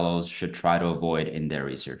that fellows should try to avoid in their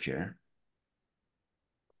research year?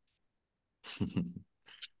 This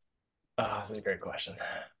is a great question.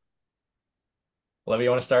 Olivia, you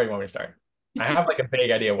want to start? Or you want me to start? I have like a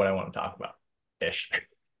big idea of what I want to talk about, ish.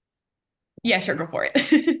 Yeah, sure, go for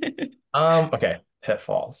it. Okay,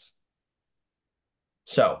 pitfalls.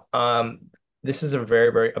 So, this is a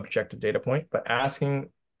very, very objective data point, but asking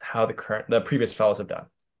how the previous fellows have done.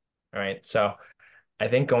 All right. So I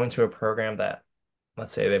think going to a program that,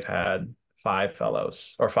 let's say they've had 5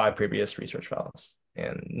 fellows or 5 previous research fellows,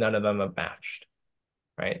 and none of them have matched,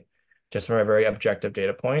 right? Just from a very objective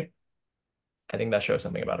data point, I think that shows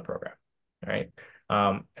something about a program, right?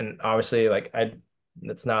 And obviously, like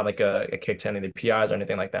it's not like a kick to any of the PIs or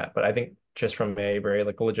anything like that, but I think just from a very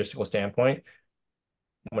like logistical standpoint,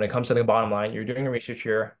 when it comes to the bottom line, you're doing a research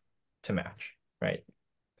year to match, right?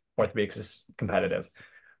 Orthopedics is competitive.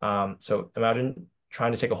 So imagine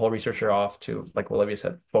trying to take a whole research year off to, like Olivia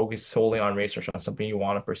said, focus solely on research on something you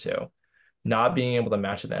want to pursue. Not being able to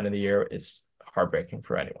match at the end of the year is heartbreaking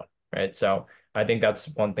for anyone, right? So I think that's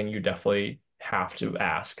one thing you definitely have to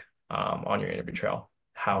ask on your interview trail.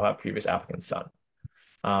 How have previous applicants done?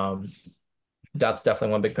 That's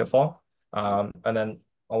definitely one big pitfall. And then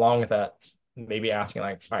along with that, maybe asking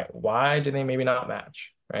like, all right, why do they maybe not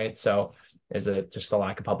match, right? So is it just the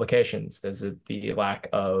lack of publications? Is it the lack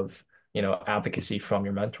of, advocacy from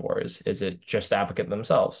your mentors? Is it just the applicant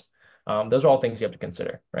themselves? Those are all things you have to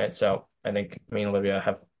consider, right? So I think me and Olivia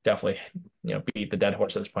have definitely, beat the dead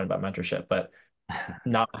horse at this point about mentorship, but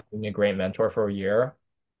not having a great mentor for a year,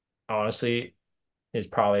 honestly, is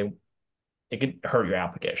probably, it could hurt your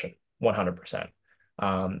application 100%.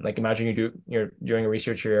 Like imagine you're doing a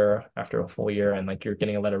research year after a full year and like you're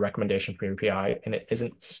getting a letter of recommendation from your PI and it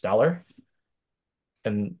isn't stellar.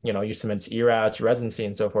 And you submit to ERAS, your residency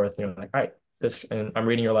and so forth. And you're like, all right, and I'm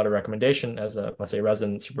reading your letter of recommendation as a, let's say,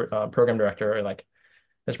 resident program director, or like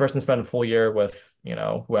this person spent a full year with,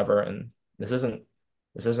 whoever, and this isn't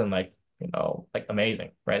like, like amazing,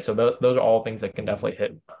 right? So those are all things that can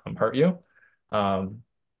definitely hurt you. And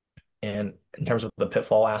in terms of the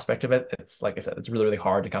pitfall aspect of it, it's like I said, it's really, really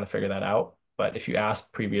hard to kind of figure that out. But if you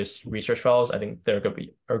ask previous research fellows, I think they're going to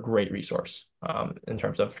be a great resource in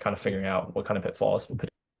terms of kind of figuring out what kind of pitfalls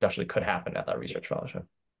potentially could happen at that research fellowship.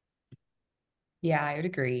 Yeah, I would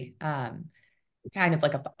agree. Kind of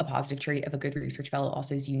like a positive trait of a good research fellow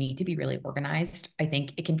also is you need to be really organized. I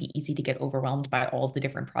think it can be easy to get overwhelmed by all of the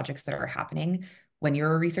different projects that are happening when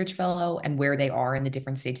you're a research fellow and where they are in the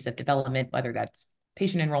different stages of development, whether that's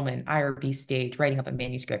patient enrollment, IRB stage, writing up a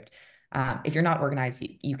manuscript. If you're not organized,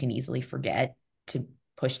 you can easily forget to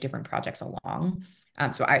push different projects along.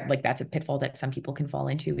 So I like that's a pitfall that some people can fall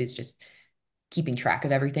into, is just keeping track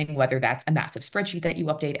of everything, whether that's a massive spreadsheet that you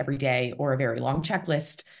update every day or a very long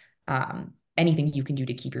checklist. Anything you can do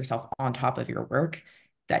to keep yourself on top of your work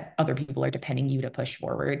that other people are depending you to push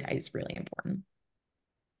forward is really important.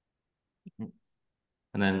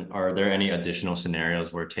 And then are there any additional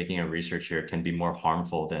scenarios where taking a research year can be more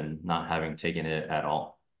harmful than not having taken it at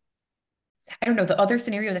all? I don't know. The other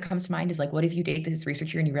scenario that comes to mind is like, what if you take this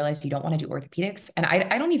research year and you realize you don't want to do orthopedics? And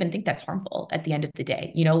I don't even think that's harmful at the end of the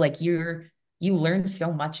day. Like you learn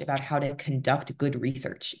so much about how to conduct good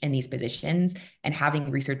research in these positions, and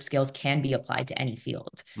having research skills can be applied to any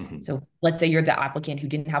field. Mm-hmm. So let's say you're the applicant who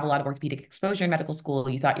didn't have a lot of orthopedic exposure in medical school.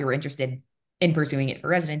 You thought you were interested in pursuing it for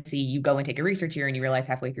residency. You go and take a research year and you realize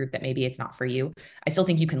halfway through that maybe it's not for you. I still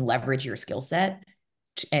think you can leverage your skill set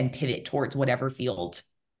and pivot towards whatever field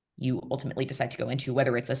you ultimately decide to go into,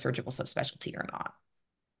 whether it's a surgical subspecialty or not.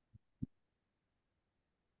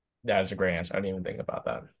 That is a great answer. I didn't even think about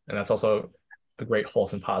that. And that's also a great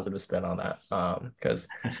wholesome positive spin on that. Because,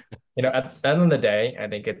 at the end of the day, I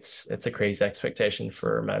think it's a crazy expectation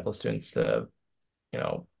for medical students to,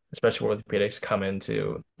 especially orthopedics, come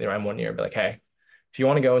into their M1 year and be like, hey, if you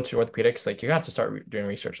want to go into orthopedics, like you have to start doing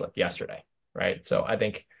research like yesterday, right? So I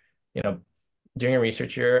think, doing a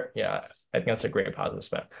research year, yeah, I think that's a great positive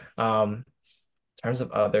spin. In terms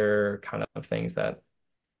of other kind of things that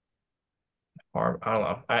harm, I don't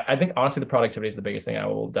know. I think honestly the productivity is the biggest thing I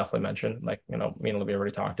will definitely mention. Like, me and Olivia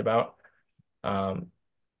already talked about.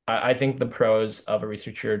 I think the pros of a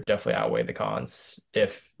research year definitely outweigh the cons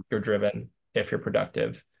if you're driven, if you're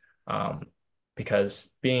productive. Because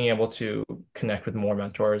being able to connect with more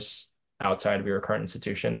mentors outside of your current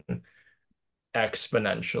institution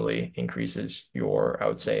exponentially increases your, I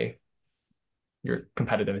would say, your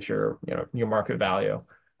competitiveness, your market value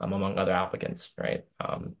among other applicants, right?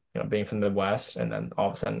 Being from the Midwest and then all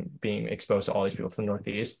of a sudden being exposed to all these people from the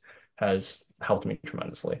Northeast has helped me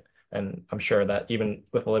tremendously. And I'm sure that even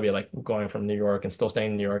with Olivia, like going from New York and still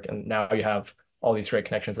staying in New York, and now you have all these great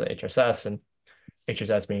connections at HSS, and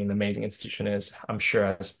HSS being an amazing institution is, I'm sure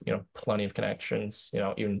has, plenty of connections,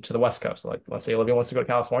 even to the West Coast. Like, let's say Olivia wants to go to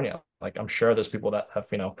California. Like, I'm sure there's people that have,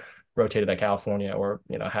 rotated at California or,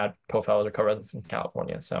 had co-fellows or co-residents in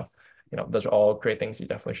California. So, those are all great things you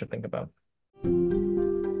definitely should think about.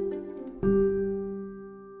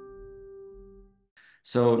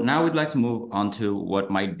 So now we'd like to move on to what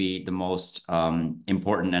might be the most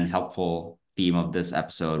important and helpful theme of this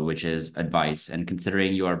episode, which is advice. And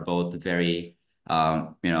considering you are both very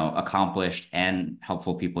accomplished and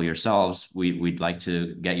helpful people yourselves, we'd like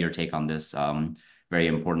to get your take on this very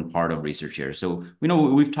important part of research years. So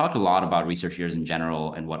we've talked a lot about research years in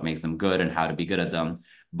general and what makes them good and how to be good at them.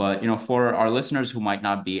 But for our listeners who might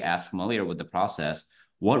not be as familiar with the process,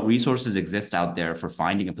 what resources exist out there for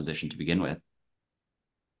finding a position to begin with?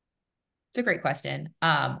 It's a great question.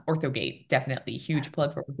 OrthoGate, definitely huge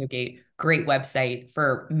plug for OrthoGate. Great website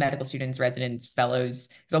for medical students, residents, fellows.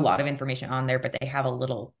 There's a lot of information on there, but they have a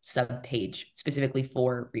little sub page specifically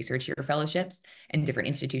for research year fellowships, and different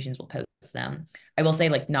institutions will post them. I will say,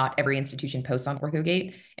 like, not every institution posts on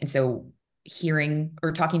OrthoGate, and so hearing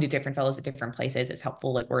or talking to different fellows at different places is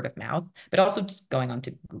helpful, like word of mouth, but also just going on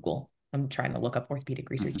to Google. I'm trying to look up orthopedic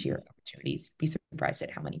research year opportunities. Be surprised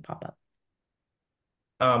at how many pop up.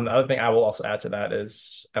 The other thing I will also add to that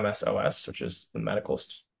is MSOS, which is the Medical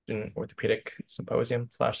Student Orthopedic Symposium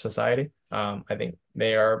 / Society. I think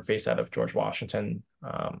they are based out of George Washington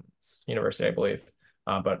University, I believe.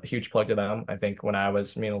 But huge plug to them. I think when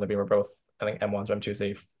me and Olivia were both, I think M1s, M2s,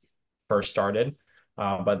 they first started.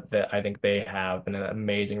 I think they have been an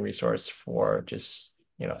amazing resource for just,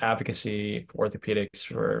 advocacy for orthopedics,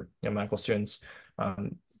 for, medical students,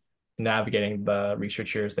 navigating the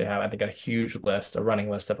research years. They have, I think, a running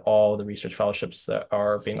list of all the research fellowships that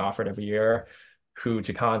are being offered every year, who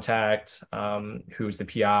to contact, who's the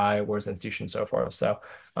PI, where's the institution, and so forth. So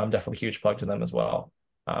definitely huge plug to them as well.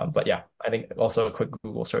 But yeah, I think also a quick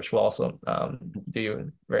Google search will also do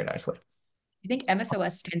you very nicely. I think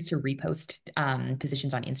MSOS tends to repost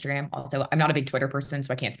positions on Instagram. Also, I'm not a big Twitter person,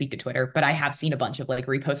 so I can't speak to Twitter, but I have seen a bunch of like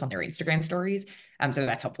reposts on their Instagram stories. So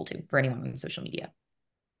that's helpful too for anyone on social media.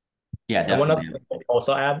 Yeah, definitely. One other thing I'll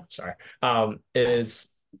also add, is,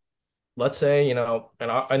 let's say, and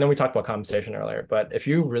I know we talked about compensation earlier, but if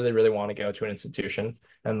you really, really want to go to an institution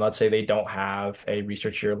and let's say they don't have a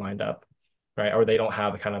research year lined up, right? Or they don't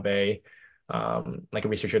have kind of a like a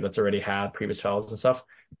researcher that's already had previous fellows and stuff,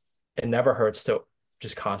 it never hurts to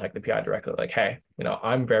just contact the PI directly. Like, hey,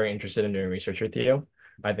 I'm very interested in doing research with you.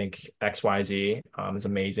 I think XYZ is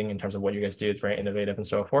amazing in terms of what you guys do. It's very innovative and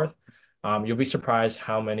so forth. You'll be surprised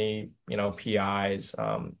how many, PIs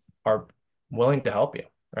are willing to help you,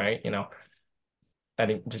 right? I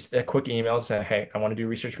think just a quick email saying, hey, I want to do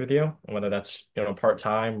research with you, whether that's,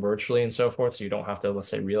 part-time, virtually, and so forth. So you don't have to, let's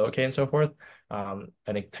say, relocate and so forth. I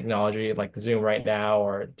think technology like Zoom right now,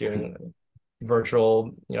 or doing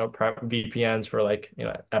virtual, VPNs for like,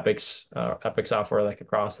 Epic software, like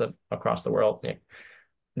across the world.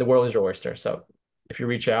 The world is your oyster. So if you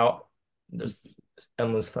reach out, there's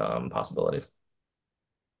endless possibilities.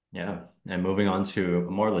 Yeah. And moving on to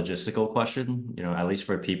a more logistical question, at least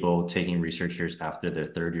for people taking research years after their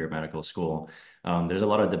third year of medical school, there's a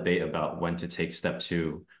lot of debate about when to take step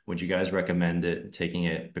 2. Would you guys recommend taking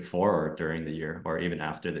it before or during the year, or even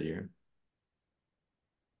after the year?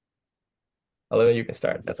 Olivia, you can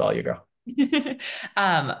start. That's all you go.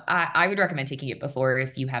 I would recommend taking it before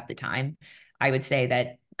if you have the time. I would say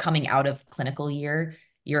that coming out of clinical year,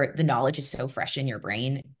 the knowledge is so fresh in your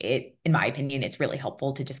brain. In my opinion, it's really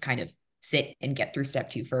helpful to just kind of sit and get through step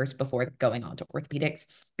 2 first before going on to orthopedics,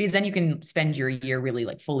 because then you can spend your year really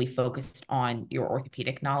like fully focused on your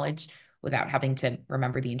orthopedic knowledge without having to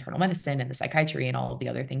remember the internal medicine and the psychiatry and all of the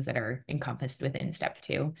other things that are encompassed within step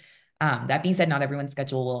 2. That being said, not everyone's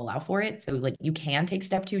schedule will allow for it. So like you can take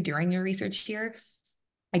step 2 during your research year.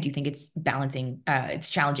 I do think it's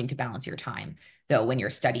challenging to balance your time though when you're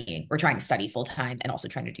studying or trying to study full time and also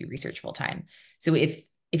trying to do research full time. So if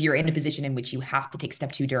you're in a position in which you have to take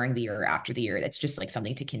step 2 during the year or after the year, that's just like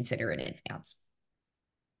something to consider in advance.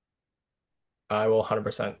 I will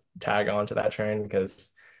 100% tag on to that train, because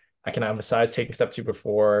I can emphasize taking step 2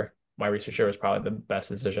 before my research year was probably the best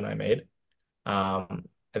decision I made.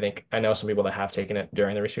 I think I know some people that have taken it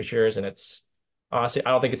during the research years, and it's honestly, I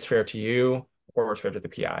don't think it's fair to you or it's fair to the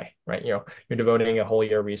PI, right? You're devoting a whole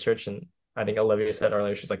year of research, and I think Olivia said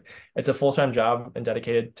earlier, she's like, it's a full-time job and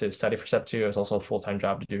dedicated to study for step 2. It's also a full-time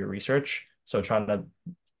job to do your research. So trying to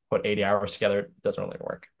put 80 hours together doesn't really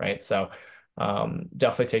work, right? So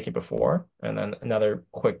definitely take it before. And then another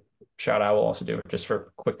quick shout out will also do just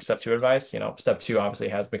for quick step 2 advice. Step 2 obviously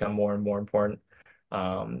has become more and more important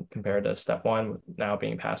compared to step 1 now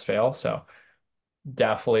being pass fail. So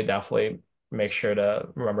definitely make sure to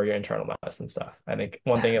remember your internal medicine stuff. I think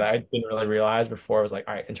one thing that I didn't really realize before was like,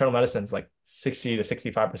 all right, internal medicine is like 60 to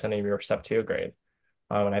 65% of your step 2 grade.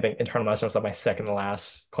 And I think internal medicine was like my second to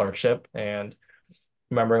last clerkship, and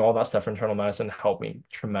remembering all that stuff for internal medicine helped me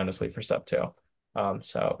tremendously for step 2.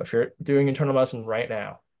 So if you're doing internal medicine right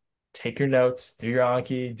now, take your notes, do your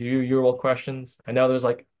Anki, do your world questions. I know there's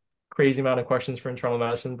like crazy amount of questions for internal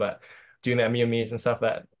medicine, but doing the MEMEs and stuff,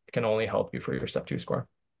 that can only help you for your step 2 score.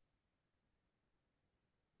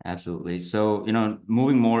 Absolutely. So,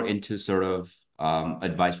 moving more into sort of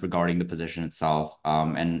advice regarding the position itself,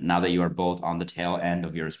 and now that you are both on the tail end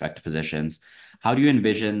of your respective positions, how do you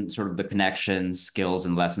envision sort of the connections, skills,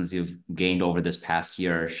 and lessons you've gained over this past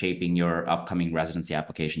year shaping your upcoming residency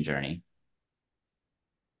application journey?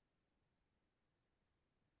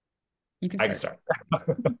 You can start. I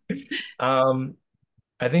can start.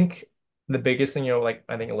 I think the biggest thing, like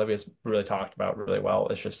I think Olivia's really talked about really well,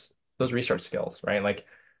 is just those research skills, right? Like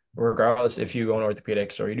regardless if you go in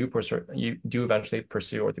orthopedics or you do eventually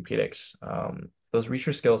pursue orthopedics, those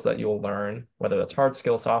research skills that you'll learn, whether that's hard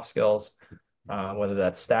skills, soft skills, whether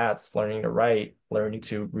that's stats, learning to write, learning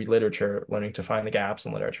to read literature, learning to find the gaps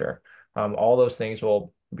in literature, All those things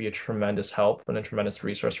will be a tremendous help and a tremendous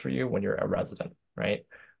resource for you when you're a resident, right?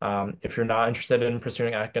 If you're not interested in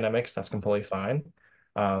pursuing academics, that's completely fine.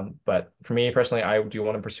 But for me personally, I do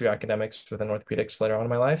want to pursue academics within orthopedics later on in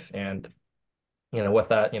my life. And, with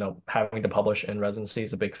that, having to publish in residency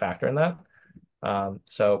is a big factor in that.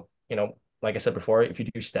 So, like I said before, if you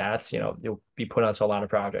do stats, you'll be put onto a lot of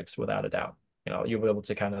projects without a doubt. You'll be able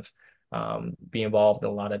to kind of be involved in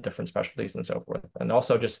a lot of different specialties and so forth. And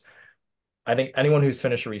also just, I think anyone who's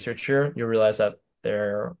finished a research year, you'll realize that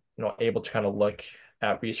they're, able to kind of look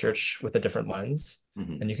at research with a different lens.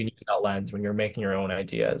 Mm-hmm. And you can use that lens when you're making your own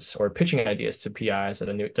ideas or pitching ideas to PIs at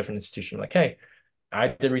a different institution. Like, hey, I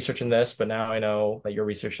did research in this, but now I know that your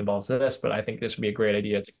research involves this, but I think this would be a great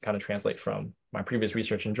idea to kind of translate from my previous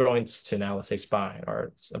research in joints to now, let's say, spine,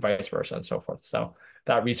 or vice versa and so forth. So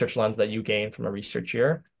that research lens that you gain from a research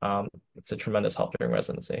year, it's a tremendous help during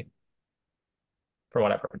residency, from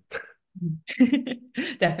what I've heard.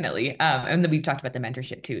 Definitely. And then we've talked about the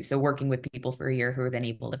mentorship too. So working with people for a year who are then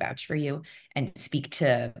able to vouch for you and speak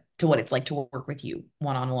to what it's like to work with you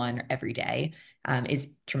one-on-one every day is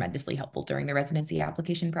tremendously helpful during the residency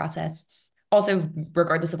application process. Also,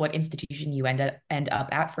 regardless of what institution you end up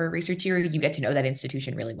at for a research year, you get to know that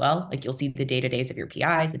institution really well. Like you'll see the day-to-days of your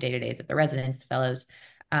PIs, the day-to-days of the residents, the fellows.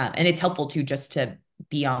 And it's helpful too just to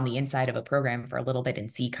be on the inside of a program for a little bit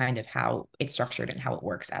and see kind of how it's structured and how it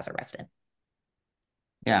works as a resident.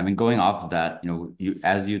 Yeah, I mean, going off of that,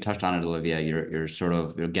 as you touched on it, Olivia, you're sort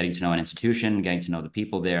of getting to know an institution, getting to know the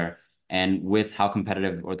people there, and with how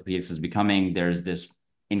competitive orthopedics is becoming, there's this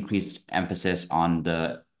increased emphasis on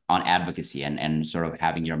advocacy and sort of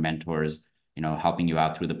having your mentors, helping you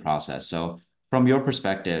out through the process. So, from your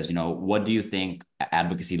perspectives, what do you think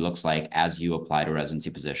advocacy looks like as you apply to residency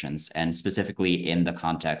positions, and specifically in the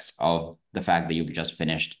context of the fact that you've just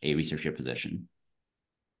finished a research year position?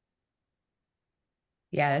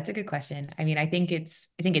 Yeah, that's a good question. I mean, I think it's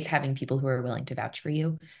having people who are willing to vouch for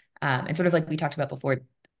you. And sort of like we talked about before,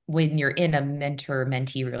 when you're in a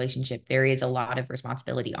mentor-mentee relationship, there is a lot of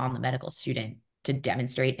responsibility on the medical student to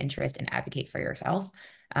demonstrate interest and advocate for yourself.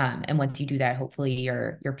 And once you do that, hopefully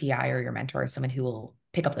your PI or your mentor is someone who will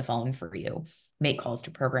pick up the phone for you, make calls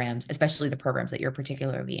to programs, especially the programs that you're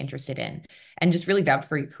particularly interested in, and just really vouch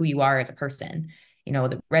for who you are as a person.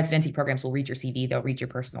 The residency programs will read your CV, they'll read your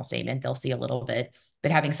personal statement, they'll see a little bit,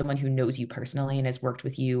 but having someone who knows you personally and has worked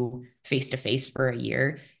with you face to face for a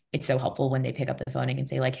year, it's so helpful when they pick up the phone and can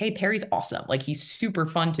say like, hey, Perry's awesome. Like he's super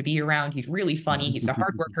fun to be around. He's really funny. He's a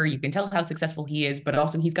hard worker. You can tell how successful he is, but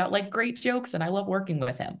also he's got like great jokes and I love working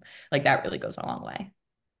with him. Like that really goes a long way.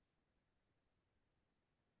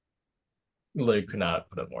 Literally could not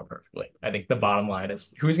put it more perfectly. I think the bottom line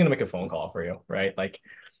is who's going to make a phone call for you, right? Like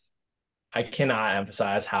I cannot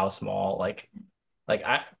emphasize how small, like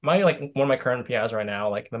one of my current PIs right now,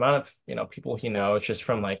 like the amount of, people he knows just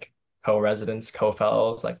from like co-residents,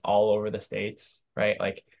 co-fellows, like all over the States, right?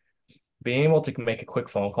 Like being able to make a quick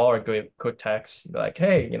phone call or give a quick text, be like,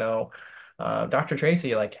 hey, Dr.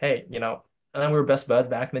 Tracey, like, hey, and then we were best buds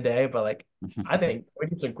back in the day, but like, I think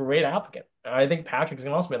William's a great applicant. I think Patrick's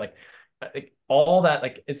gonna also be like, I think all that,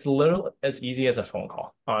 like, it's literally as easy as a phone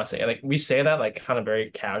call, honestly. Like we say that like kind of very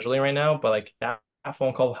casually right now, but like that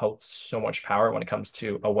phone call holds so much power when it comes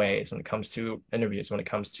to aways, when it comes to interviews, when it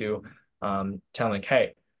comes to telling like,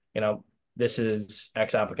 hey, this is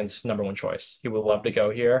X applicant's number one choice. He would love to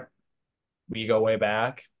go here. We go way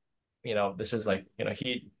back. This is like,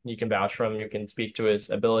 you can vouch for him. You can speak to his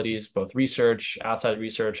abilities, both research, outside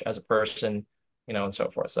research, as a person, and so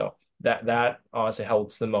forth. So that honestly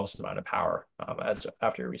holds the most amount of power as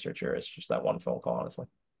after your research year is just that one phone call, honestly.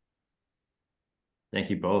 Thank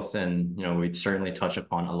you both. And, we certainly touch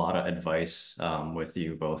upon a lot of advice with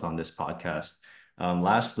you both on this podcast.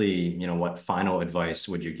 Lastly, what final advice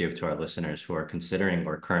would you give to our listeners who are considering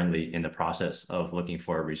or currently in the process of looking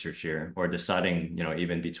for a research year or deciding,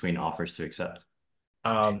 even between offers to accept?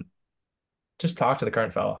 Just talk to the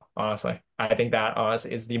current fellow, honestly. I think that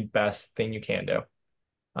honestly is the best thing you can do.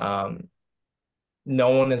 No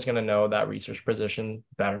one is going to know that research position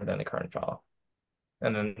better than the current fellow.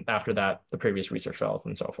 And then after that, the previous research fellows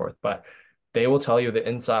and so forth. But they will tell you the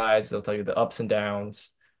insides, they'll tell you the ups and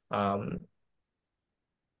downs.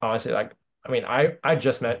 Honestly, like, I mean, I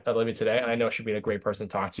just met Olivia today, and I know she'd be a great person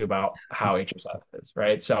to talk to about how HSS is,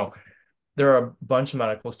 right? So there are a bunch of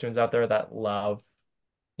medical students out there that love,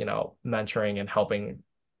 mentoring and helping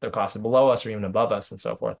their classes below us or even above us and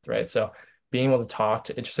so forth, right? So being able to talk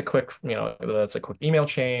to, it's just a quick, whether it's a quick email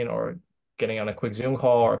chain or getting on a quick Zoom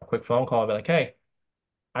call or a quick phone call, be like, hey,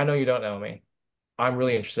 I know you don't know me. I'm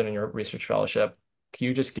really interested in your research fellowship. can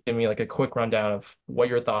you just give me like a quick rundown of what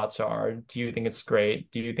your thoughts are? Do you think it's great?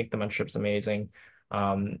 Do you think the mentorship's amazing?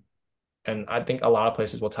 And I think a lot of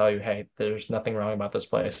places will tell you, hey, there's nothing wrong about this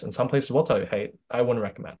place. And some places will tell you, hey, I wouldn't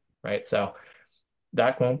recommend, right? So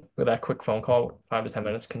that quick phone call, 5 to 10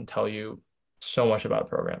 minutes, can tell you so much about a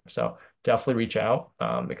program. So definitely reach out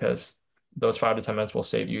because those 5 to 10 minutes will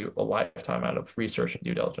save you a lifetime out of research and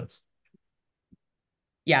due diligence.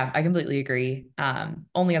 Yeah, I completely agree.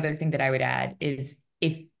 Only other thing that I would add is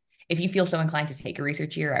if you feel so inclined to take a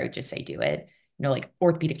research year, I would just say do it. You know, like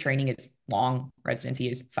orthopedic training is long, residency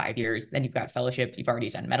is 5 years, then you've got fellowship, you've already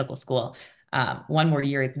done medical school. 1 more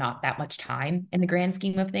year is not that much time in the grand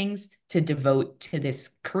scheme of things to devote to this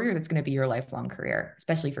career that's going to be your lifelong career,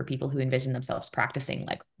 especially for people who envision themselves practicing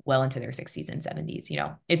like well into their 60s and 70s. You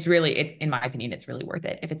know, it's in my opinion, it's really worth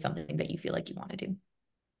it if it's something that you feel like you want to do.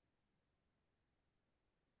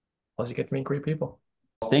 Plus, you get to meet great people.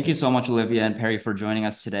 Thank you so much, Olivia and Perry, for joining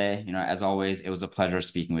us today. You know, as always, it was a pleasure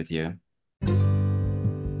speaking with you.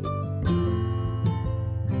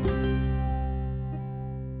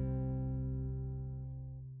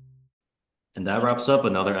 And that wraps up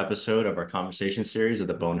another episode of our conversation series of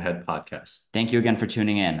the Bonehead Podcast. Thank you again for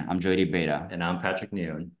tuning in. I'm Jody Beta. And I'm Patrick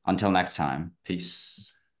Neon. Until next time.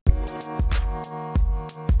 Peace.